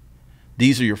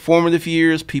 These are your formative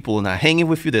years. People are not hanging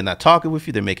with you. They're not talking with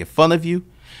you. They're making fun of you.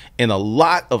 And a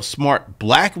lot of smart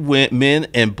black men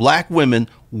and black women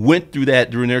went through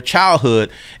that during their childhood.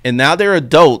 And now they're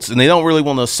adults and they don't really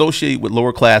want to associate with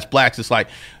lower class blacks. It's like,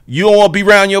 you don't want to be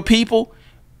around your people,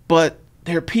 but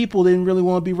their people didn't really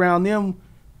want to be around them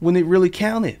when it really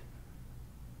counted.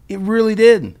 It really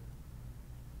didn't.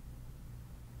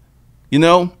 You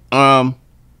know, I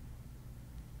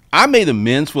made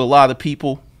amends with a lot of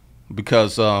people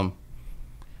because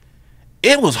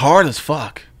it was hard as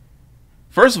fuck.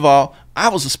 First of all, I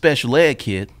was a special ed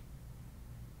kid.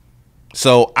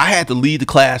 So I had to lead the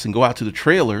class and go out to the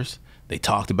trailers. They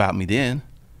talked about me then.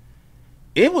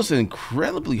 It was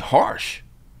incredibly harsh.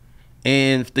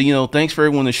 And, you know, thanks for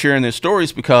everyone that's sharing their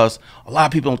stories, because a lot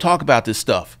of people don't talk about this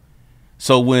stuff.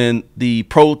 So when the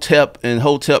pro-tep and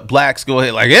hotep blacks go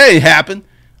ahead like, hey, it happened.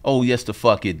 Oh, yes, the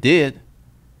fuck it did.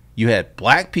 You had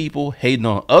black people hating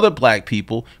on other black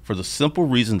people for the simple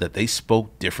reason that they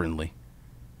spoke differently.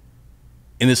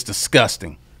 And it's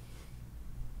disgusting.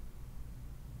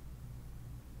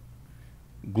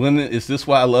 Glendon, is this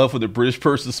why I love when the British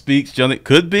person speaks? John, it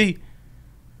could be.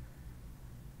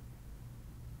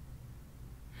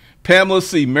 Pamela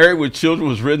C. Married with Children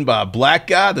was written by a black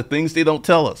guy. The things they don't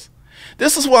tell us.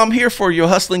 This is what I'm here for, your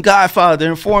hustling godfather, to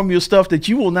inform you of stuff that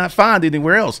you will not find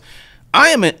anywhere else. I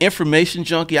am an information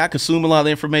junkie. I consume a lot of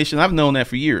information. I've known that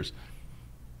for years.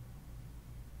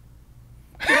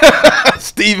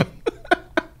 Steven.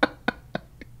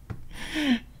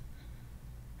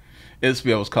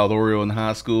 SB, I was called Oreo in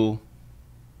high school.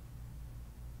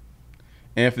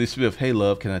 Anthony Smith, hey,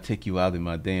 love, can I take you out in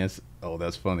my dance? Oh,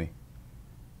 that's funny.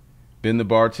 Ben the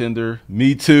bartender,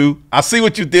 me too. I see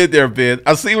what you did there, Ben.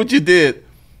 I see what you did.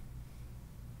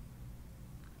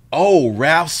 Oh,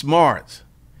 Ralph Smart.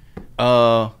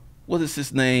 What is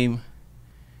his name?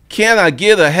 Can I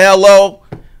get a hello?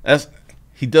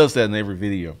 He does that in every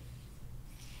video.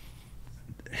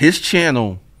 His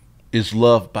channel is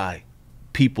loved by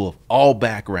people of all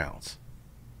backgrounds.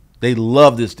 They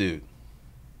love this dude.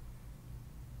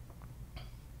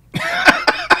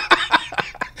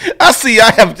 I see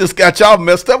I have just got y'all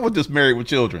messed up with this Married with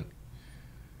Children.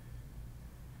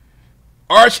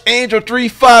 Archangel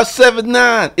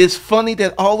 3579. It's funny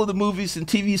that all of the movies and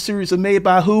TV series are made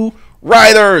by who?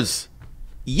 Writers.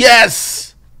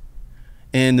 Yes.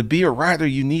 And to be a writer,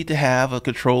 you need to have a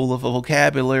control of a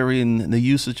vocabulary and the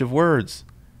usage of words.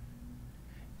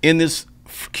 In this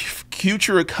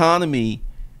future economy,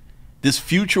 this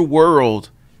future world,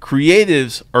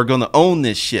 creatives are going to own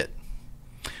this shit.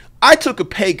 I took a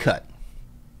pay cut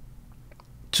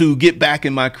to get back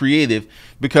in my creative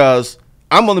because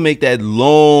I'm going to make that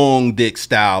long dick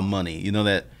style money. You know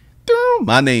that,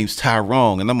 my name's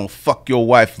Tyrone and I'm going to fuck your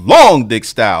wife long dick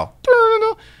style.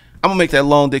 I'm going to make that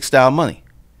long dick style money.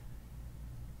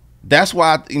 That's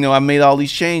why, I made all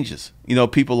these changes.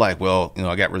 People like, well,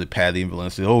 I got rid of Patty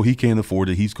and said, oh, he can't afford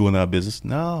it. He's going out of business.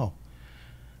 No,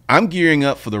 I'm gearing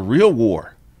up for the real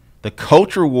war. The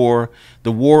culture war,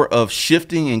 the war of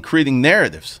shifting and creating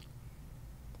narratives.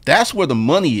 That's where the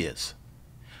money is.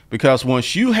 Because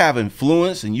once you have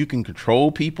influence and you can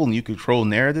control people and you control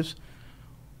narratives,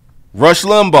 Rush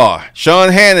Limbaugh, Sean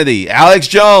Hannity, Alex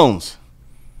Jones,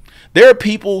 there are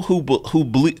people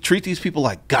who treat these people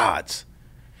like gods.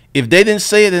 If they didn't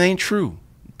say it, it ain't true.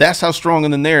 That's how strong in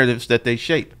the narratives that they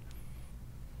shape.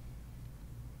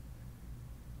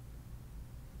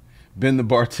 Ben the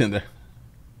bartender.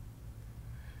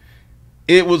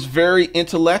 It was very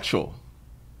intellectual.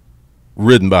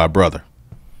 Written by a brother.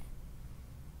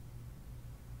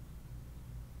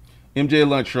 MJ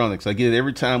Electronics. I get it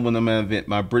every time when I'm at an event.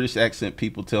 My British accent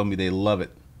people tell me they love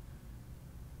it.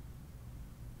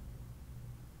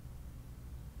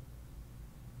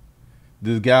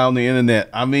 This guy on the internet.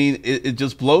 I mean, it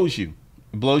just blows you.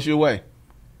 It blows you away.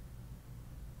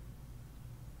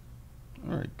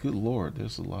 All right. Good Lord.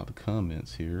 There's a lot of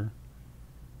comments here.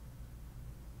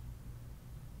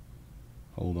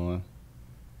 Hold on.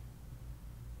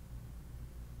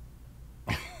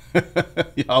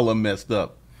 Y'all are messed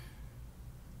up.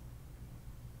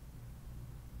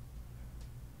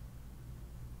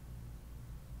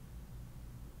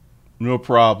 No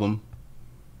problem.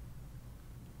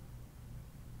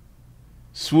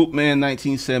 Swoopman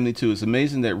 1972. It's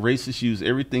amazing that racists use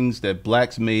everything that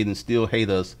blacks made and still hate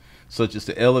us, such as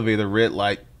the elevator, red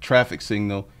light, traffic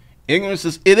signal. Ignorance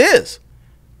is, it is.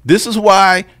 This is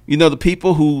why, the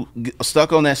people who are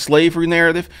stuck on that slavery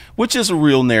narrative, which is a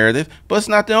real narrative, but it's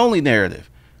not the only narrative.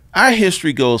 Our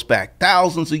history goes back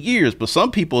thousands of years, but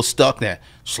some people are stuck at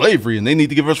slavery and they need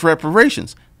to give us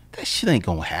reparations. That shit ain't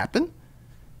gonna happen.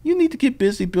 You need to get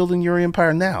busy building your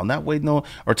empire now, not waiting on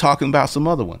or talking about some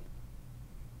other one.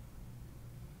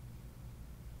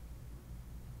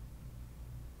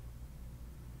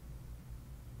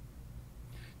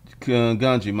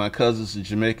 Ganji, my cousin's in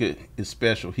Jamaica, is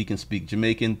special. He can speak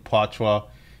Jamaican, Patois,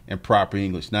 and proper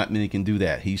English. Not many can do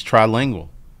that. He's trilingual.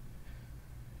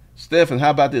 Stefan, how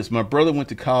about this? My brother went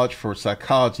to college for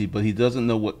psychology, but he doesn't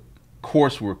know what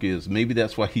coursework is. Maybe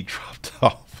that's why he dropped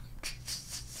off.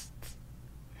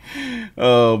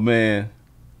 Oh, man.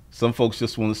 Some folks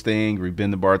just want to stay angry.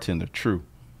 Ben the bartender. True.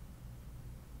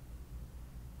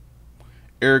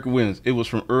 Eric Wins. It was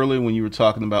from earlier when you were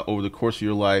talking about over the course of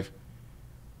your life.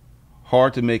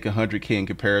 Hard to make 100K in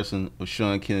comparison with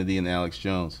Sean Kennedy and Alex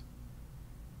Jones.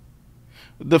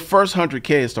 The first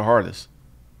 100K is the hardest.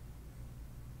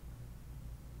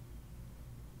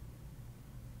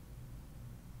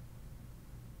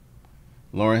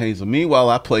 Lauren Hazel. Meanwhile,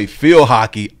 I played field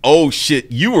hockey. Oh,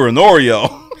 shit. You were an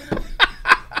Oreo.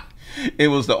 It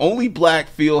was the only black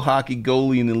field hockey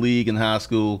goalie in the league in high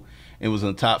school. It was in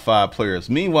the top 5 players.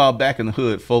 Meanwhile, back in the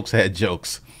hood, folks had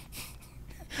jokes.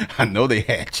 I know they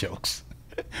had jokes.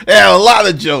 They had a lot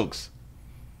of jokes.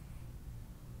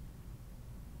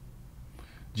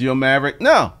 Geo Maverick.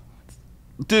 No.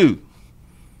 Dude.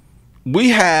 We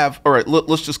have, all right,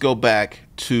 let's just go back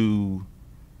to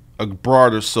a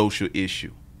broader social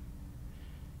issue.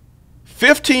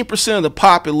 15% of the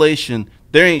population,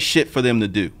 there ain't shit for them to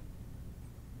do.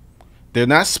 They're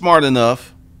not smart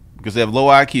enough because they have low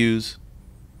IQs.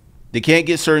 They can't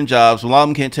get certain jobs. A lot of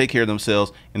them can't take care of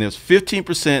themselves. And there's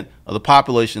 15% of the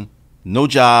population, no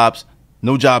jobs,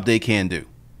 no job they can do.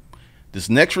 This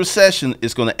next recession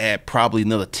is going to add probably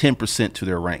another 10% to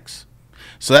their ranks.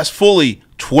 So that's fully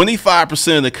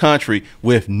 25% of the country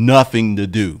with nothing to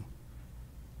do.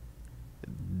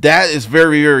 That is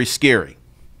very, very scary.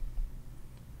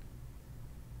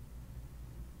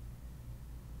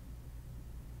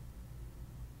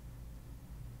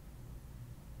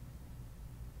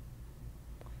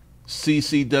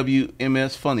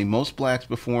 CCWMS funny. Most blacks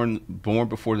born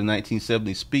before the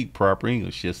 1970s speak proper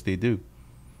English. Yes, they do.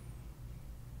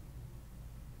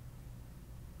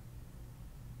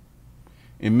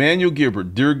 Emmanuel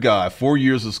Gilbert, dear God, 4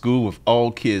 years of school with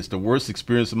all kids. The worst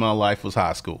experience of my life was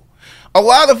high school. A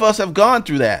lot of us have gone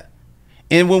through that.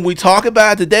 And when we talk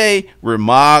about it today, we're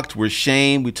mocked, we're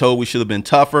shamed, we're told we should have been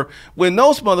tougher, when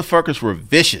those motherfuckers were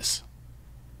vicious.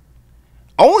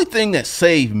 Only thing that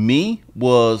saved me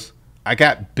was I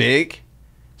got big.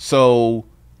 So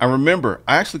I remember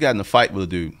I actually got in a fight with a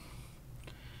dude.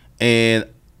 And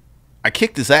I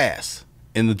kicked his ass.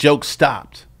 And the joke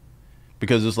stopped.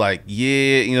 Because it's like,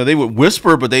 yeah, they would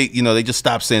whisper, but they just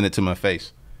stopped saying it to my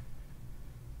face.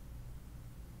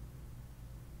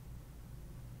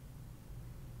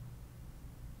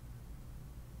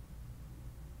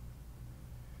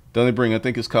 Don't bring? I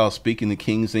think it's called Speaking the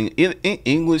King's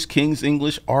English, King's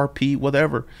English, RP,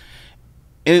 whatever.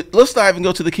 And let's not even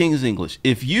go to the King's English.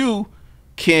 If you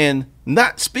can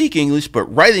not speak English but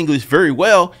write English very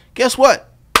well, guess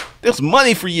what? There's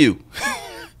money for you.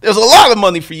 There's a lot of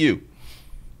money for you.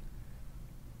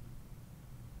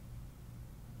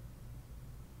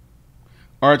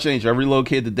 Archangel, I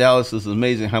relocated to Dallas. It's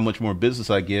amazing how much more business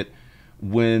I get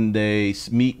when they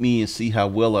meet me and see how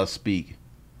well I speak.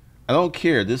 I don't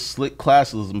care. This slick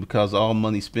classism because all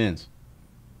money spends.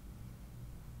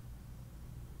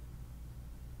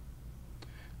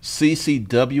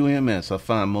 CCWMS. I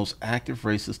find most active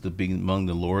racists to be among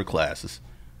the lower classes.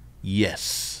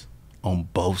 Yes, on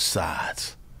both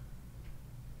sides.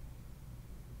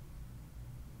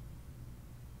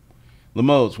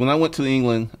 Lamose, when I went to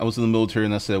England, I was in the military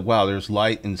and I said, wow, there's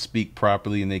light and speak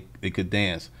properly and they could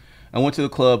dance. I went to the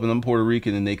club and I'm Puerto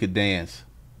Rican and they could dance.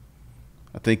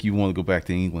 I think you want to go back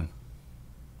to England.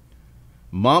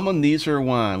 Mama needs her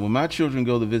wine. When my children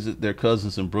go to visit their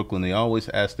cousins in Brooklyn, they always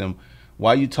ask them,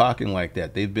 why are you talking like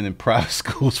that? They've been in private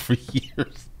schools for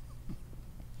years.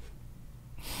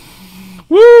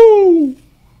 Woo!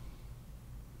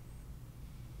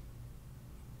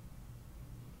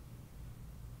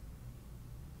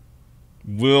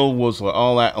 Will was like,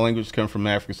 all that language come from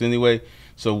Africans anyway.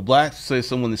 So blacks say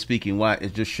someone is speaking white,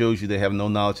 it just shows you they have no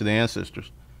knowledge of their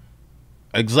ancestors.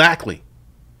 Exactly.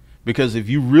 Because if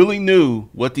you really knew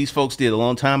what these folks did a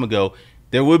long time ago,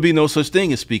 there would be no such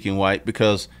thing as speaking white,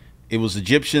 because it was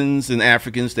Egyptians and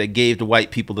Africans that gave the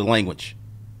white people the language.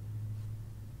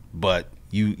 But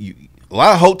a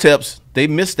lot of hoteps, they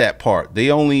missed that part. They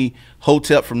only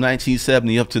hotep from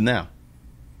 1970 up to now.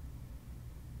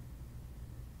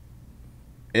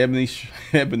 Ebony,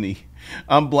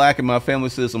 I'm black and my family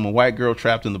says I'm a white girl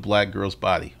trapped in the black girl's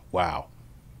body. Wow.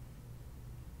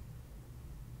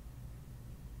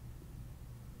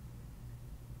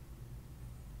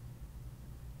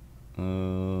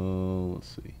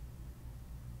 Let's see.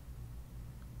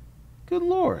 Good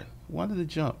Lord. Why did it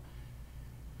jump?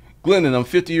 Glendon, I'm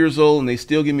 50 years old and they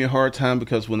still give me a hard time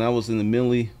because when I was in the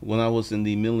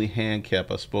Millie hand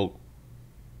cap, I spoke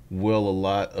well a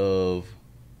lot of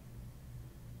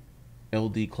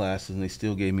LD classes and they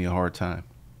still gave me a hard time.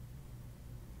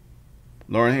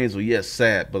 Lauren Hazel, yes,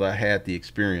 sad, but I had the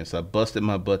experience. I busted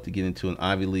my butt to get into an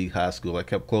Ivy League high school. I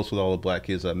kept close with all the black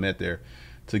kids I met there.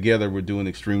 Together, we're doing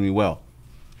extremely well.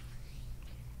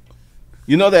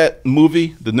 You know that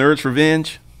movie, The Nerd's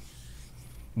Revenge?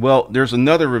 Well, there's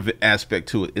another aspect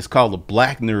to it. It's called the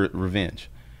Black Nerd Revenge.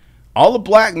 All the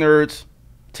black nerds,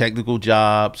 technical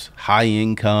jobs, high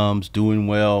incomes, doing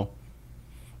well,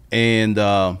 and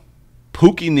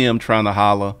Pookie and them trying to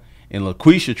holler, and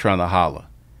LaQuisha trying to holler,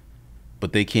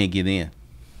 but they can't get in.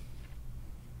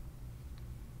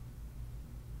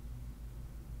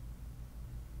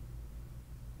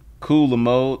 Cooler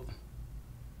mode.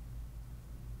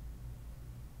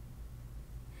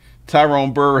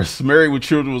 Tyrone Burris, Married with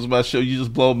Children was my show. You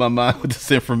just blow my mind with this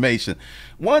information.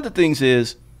 One of the things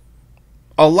is,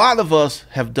 a lot of us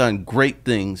have done great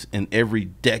things in every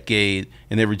decade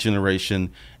and every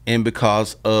generation. And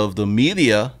because of the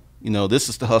media, you know, this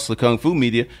is the Hustler Kung Fu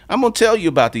media, I'm going to tell you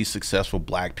about these successful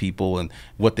black people and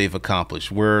what they've accomplished,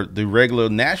 where the regular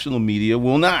national media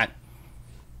will not.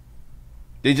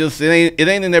 It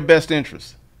ain't in their best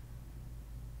interest.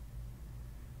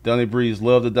 Donnie Breeze,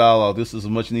 love the dialogue. This is a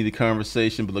much needed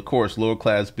conversation, but of course, lower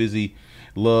class busy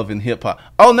love and hip hop.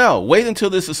 Oh no, wait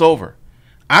until this is over.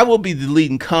 I will be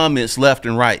deleting comments left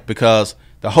and right because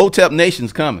the Hotep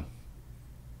Nation's coming.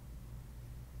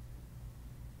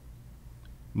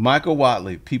 Michael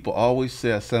Watley, people always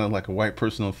say I sounded like a white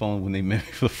person on the phone when they met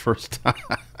me for the first time.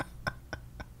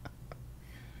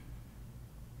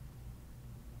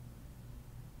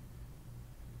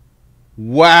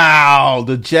 Wow,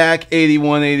 the Jack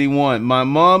 8181. My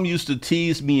mom used to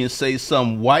tease me and say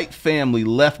some white family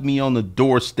left me on the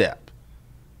doorstep.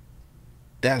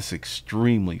 That's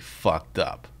extremely fucked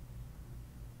up.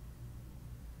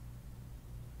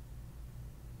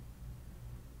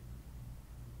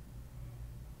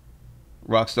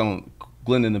 Rockstone,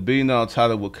 Glendon, the $1 billion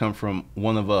title will come from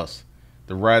one of us.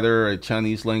 The writer, a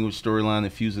Chinese language storyline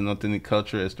infusing authentic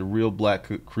culture as the real black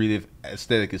creative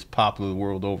aesthetic is popular the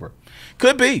world over.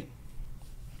 Could be.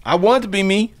 I want it to be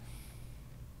me.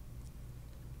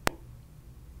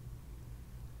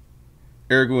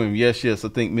 Eric Williams, yes. I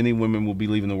think many women will be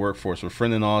leaving the workforce. A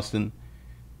friend in Austin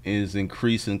is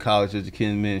increasing college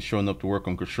educated men showing up to work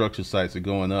on construction sites are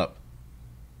going up.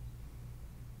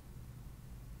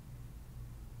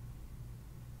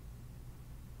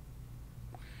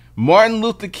 Martin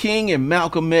Luther King and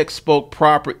Malcolm X spoke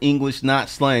proper English, not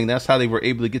slang. That's how they were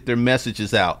able to get their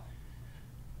messages out.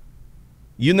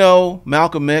 You know,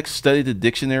 Malcolm X studied the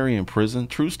dictionary in prison.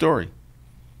 True story.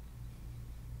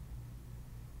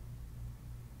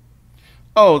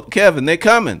 Oh, Kevin, they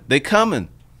coming. They coming.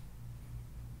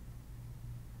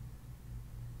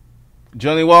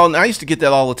 Johnny Walton, I used to get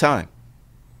that all the time.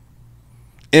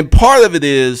 And part of it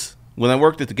is, when I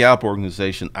worked at the Gallup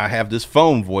organization, I have this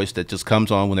phone voice that just comes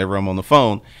on whenever I'm on the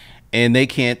phone, and they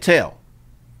can't tell.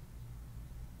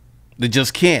 They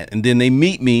just can't. And then they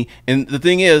meet me, and the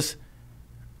thing is,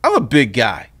 I'm a big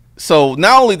guy. So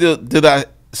not only did I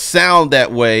sound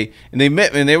that way, and they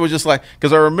met me, and they were just like,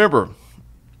 because I remember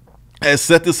I had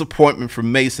set this appointment for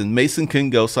Mason. Mason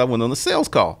couldn't go, so I went on a sales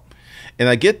call. And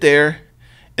I get there,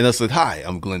 and I said, "Hi,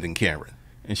 I'm Glendon Cameron."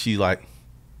 And she's like,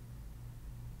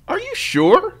 "Are you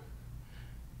sure?"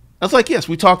 I was like, "Yes,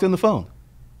 we talked on the phone."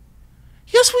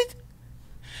 "Yes, we."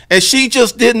 And she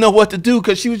just didn't know what to do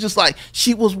because she was just like,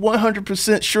 she was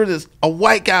 100% sure that a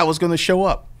white guy was going to show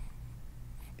up.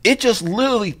 It just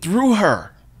literally threw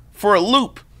her for a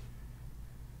loop.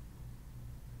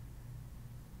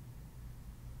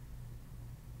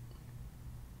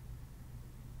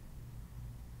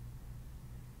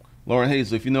 Lauren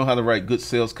Hayes, if you know how to write good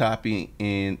sales copy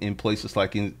in places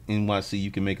like in NYC,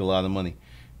 you can make a lot of money.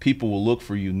 People will look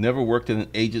for you. Never worked in an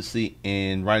agency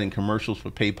and writing commercials for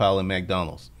PayPal and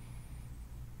McDonald's.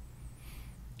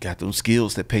 Got those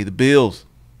skills that pay the bills.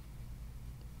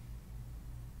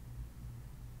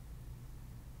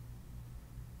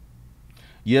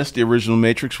 Yes, the original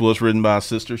Matrix was written by a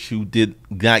sister who did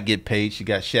not get paid. She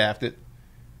got shafted.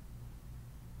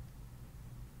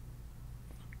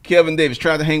 Kevin Davis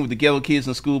tried to hang with the ghetto kids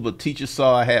in school, but teachers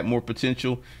saw I had more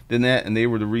potential than that, and they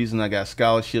were the reason I got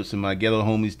scholarships and my ghetto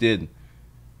homies didn't.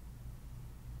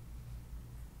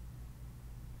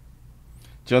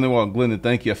 Johnny Walton Glendon,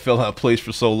 thank you. I fell out of place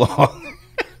for so long.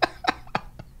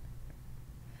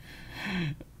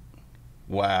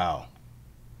 Wow.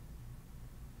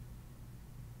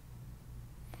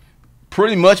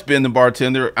 Pretty much been the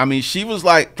bartender. I mean, she was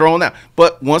like thrown out.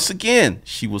 But once again,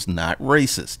 she was not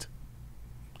racist.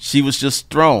 She was just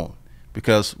thrown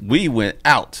because we went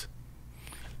out.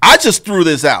 I just threw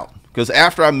this out because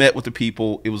after I met with the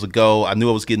people, it was a go. I knew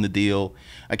I was getting the deal.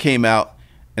 I came out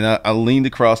and I leaned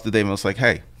across the Dave and I was like,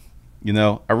 hey, you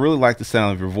know, I really like the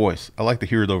sound of your voice. I like to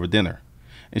hear it over dinner.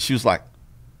 And she was like,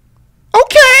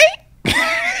 okay.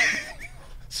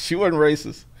 She wasn't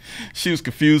racist. She was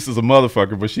confused as a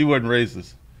motherfucker, but she wasn't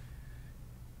racist.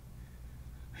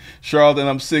 Charlotte,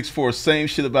 I'm 6'4", same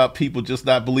shit about people just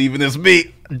not believing it's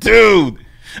me. Dude,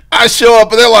 I show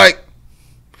up and they're like,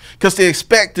 because they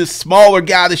expect this smaller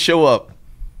guy to show up.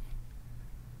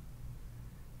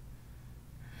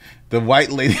 The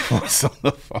white lady was on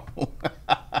the phone.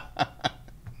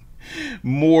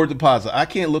 More deposit. I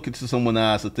can't look into someone's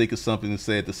eyes and think of something to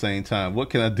say at the same time. What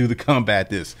can I do to combat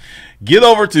this? Get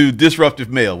over to Disruptive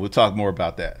Mail. We'll talk more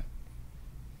about that.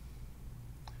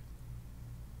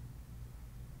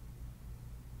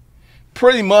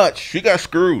 Pretty much, she got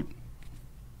screwed.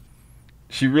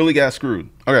 She really got screwed.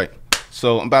 All right,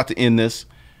 so I'm about to end this.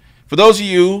 For those of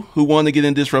you who want to get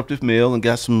in Disruptive Mail and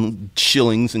got some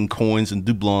shillings and coins and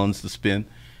doublons to spend,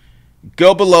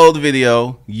 go below the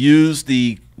video, use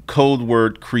the code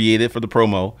word created for the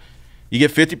promo. You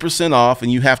get 50% off,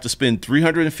 and you have to spend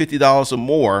 $350 or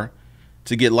more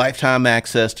to get lifetime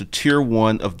access to tier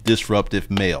 1 of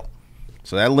Disruptive Mail.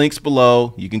 So that link's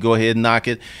below. You can go ahead and knock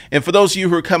it. And for those of you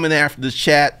who are coming after this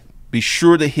chat, be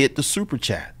sure to hit the super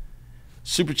chat.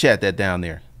 Super chat that down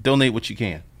there. Donate what you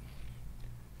can.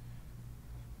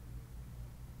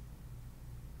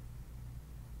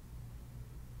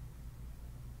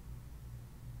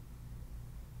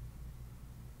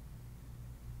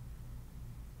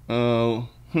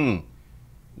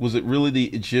 Was it really the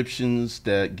Egyptians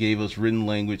that gave us written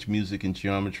language, music, and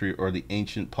geometry, or the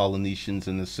ancient Polynesians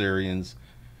and Assyrians?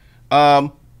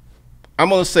 I'm going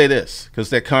to say this, because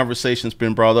that conversation's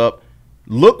been brought up.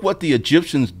 Look what the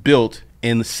Egyptians built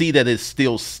and see that it's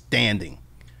still standing.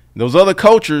 Those other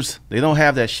cultures, they don't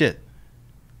have that shit.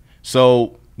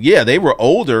 So, yeah, they were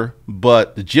older,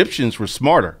 but the Egyptians were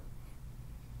smarter.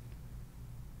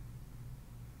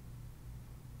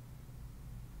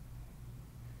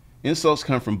 Insults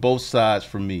come from both sides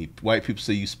for me. White people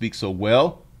say you speak so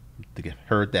well. I think I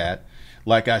heard that.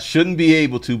 Like I shouldn't be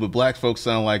able to, but black folks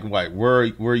sound like white. Where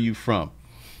are you from?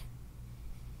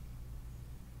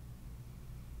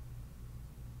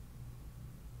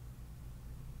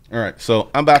 All right, so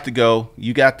I'm about to go.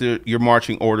 You got your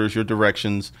marching orders, your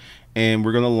directions, and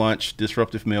we're going to launch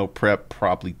Disruptive Mail Prep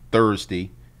probably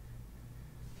Thursday,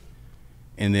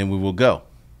 and then we will go.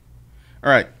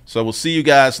 All right, so we'll see you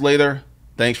guys later.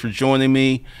 Thanks for joining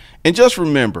me. And just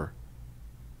remember,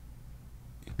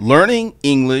 learning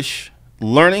English,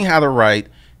 learning how to write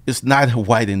is not a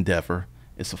white endeavor.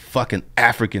 It's a fucking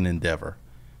African endeavor.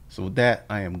 So with that,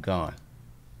 I am gone.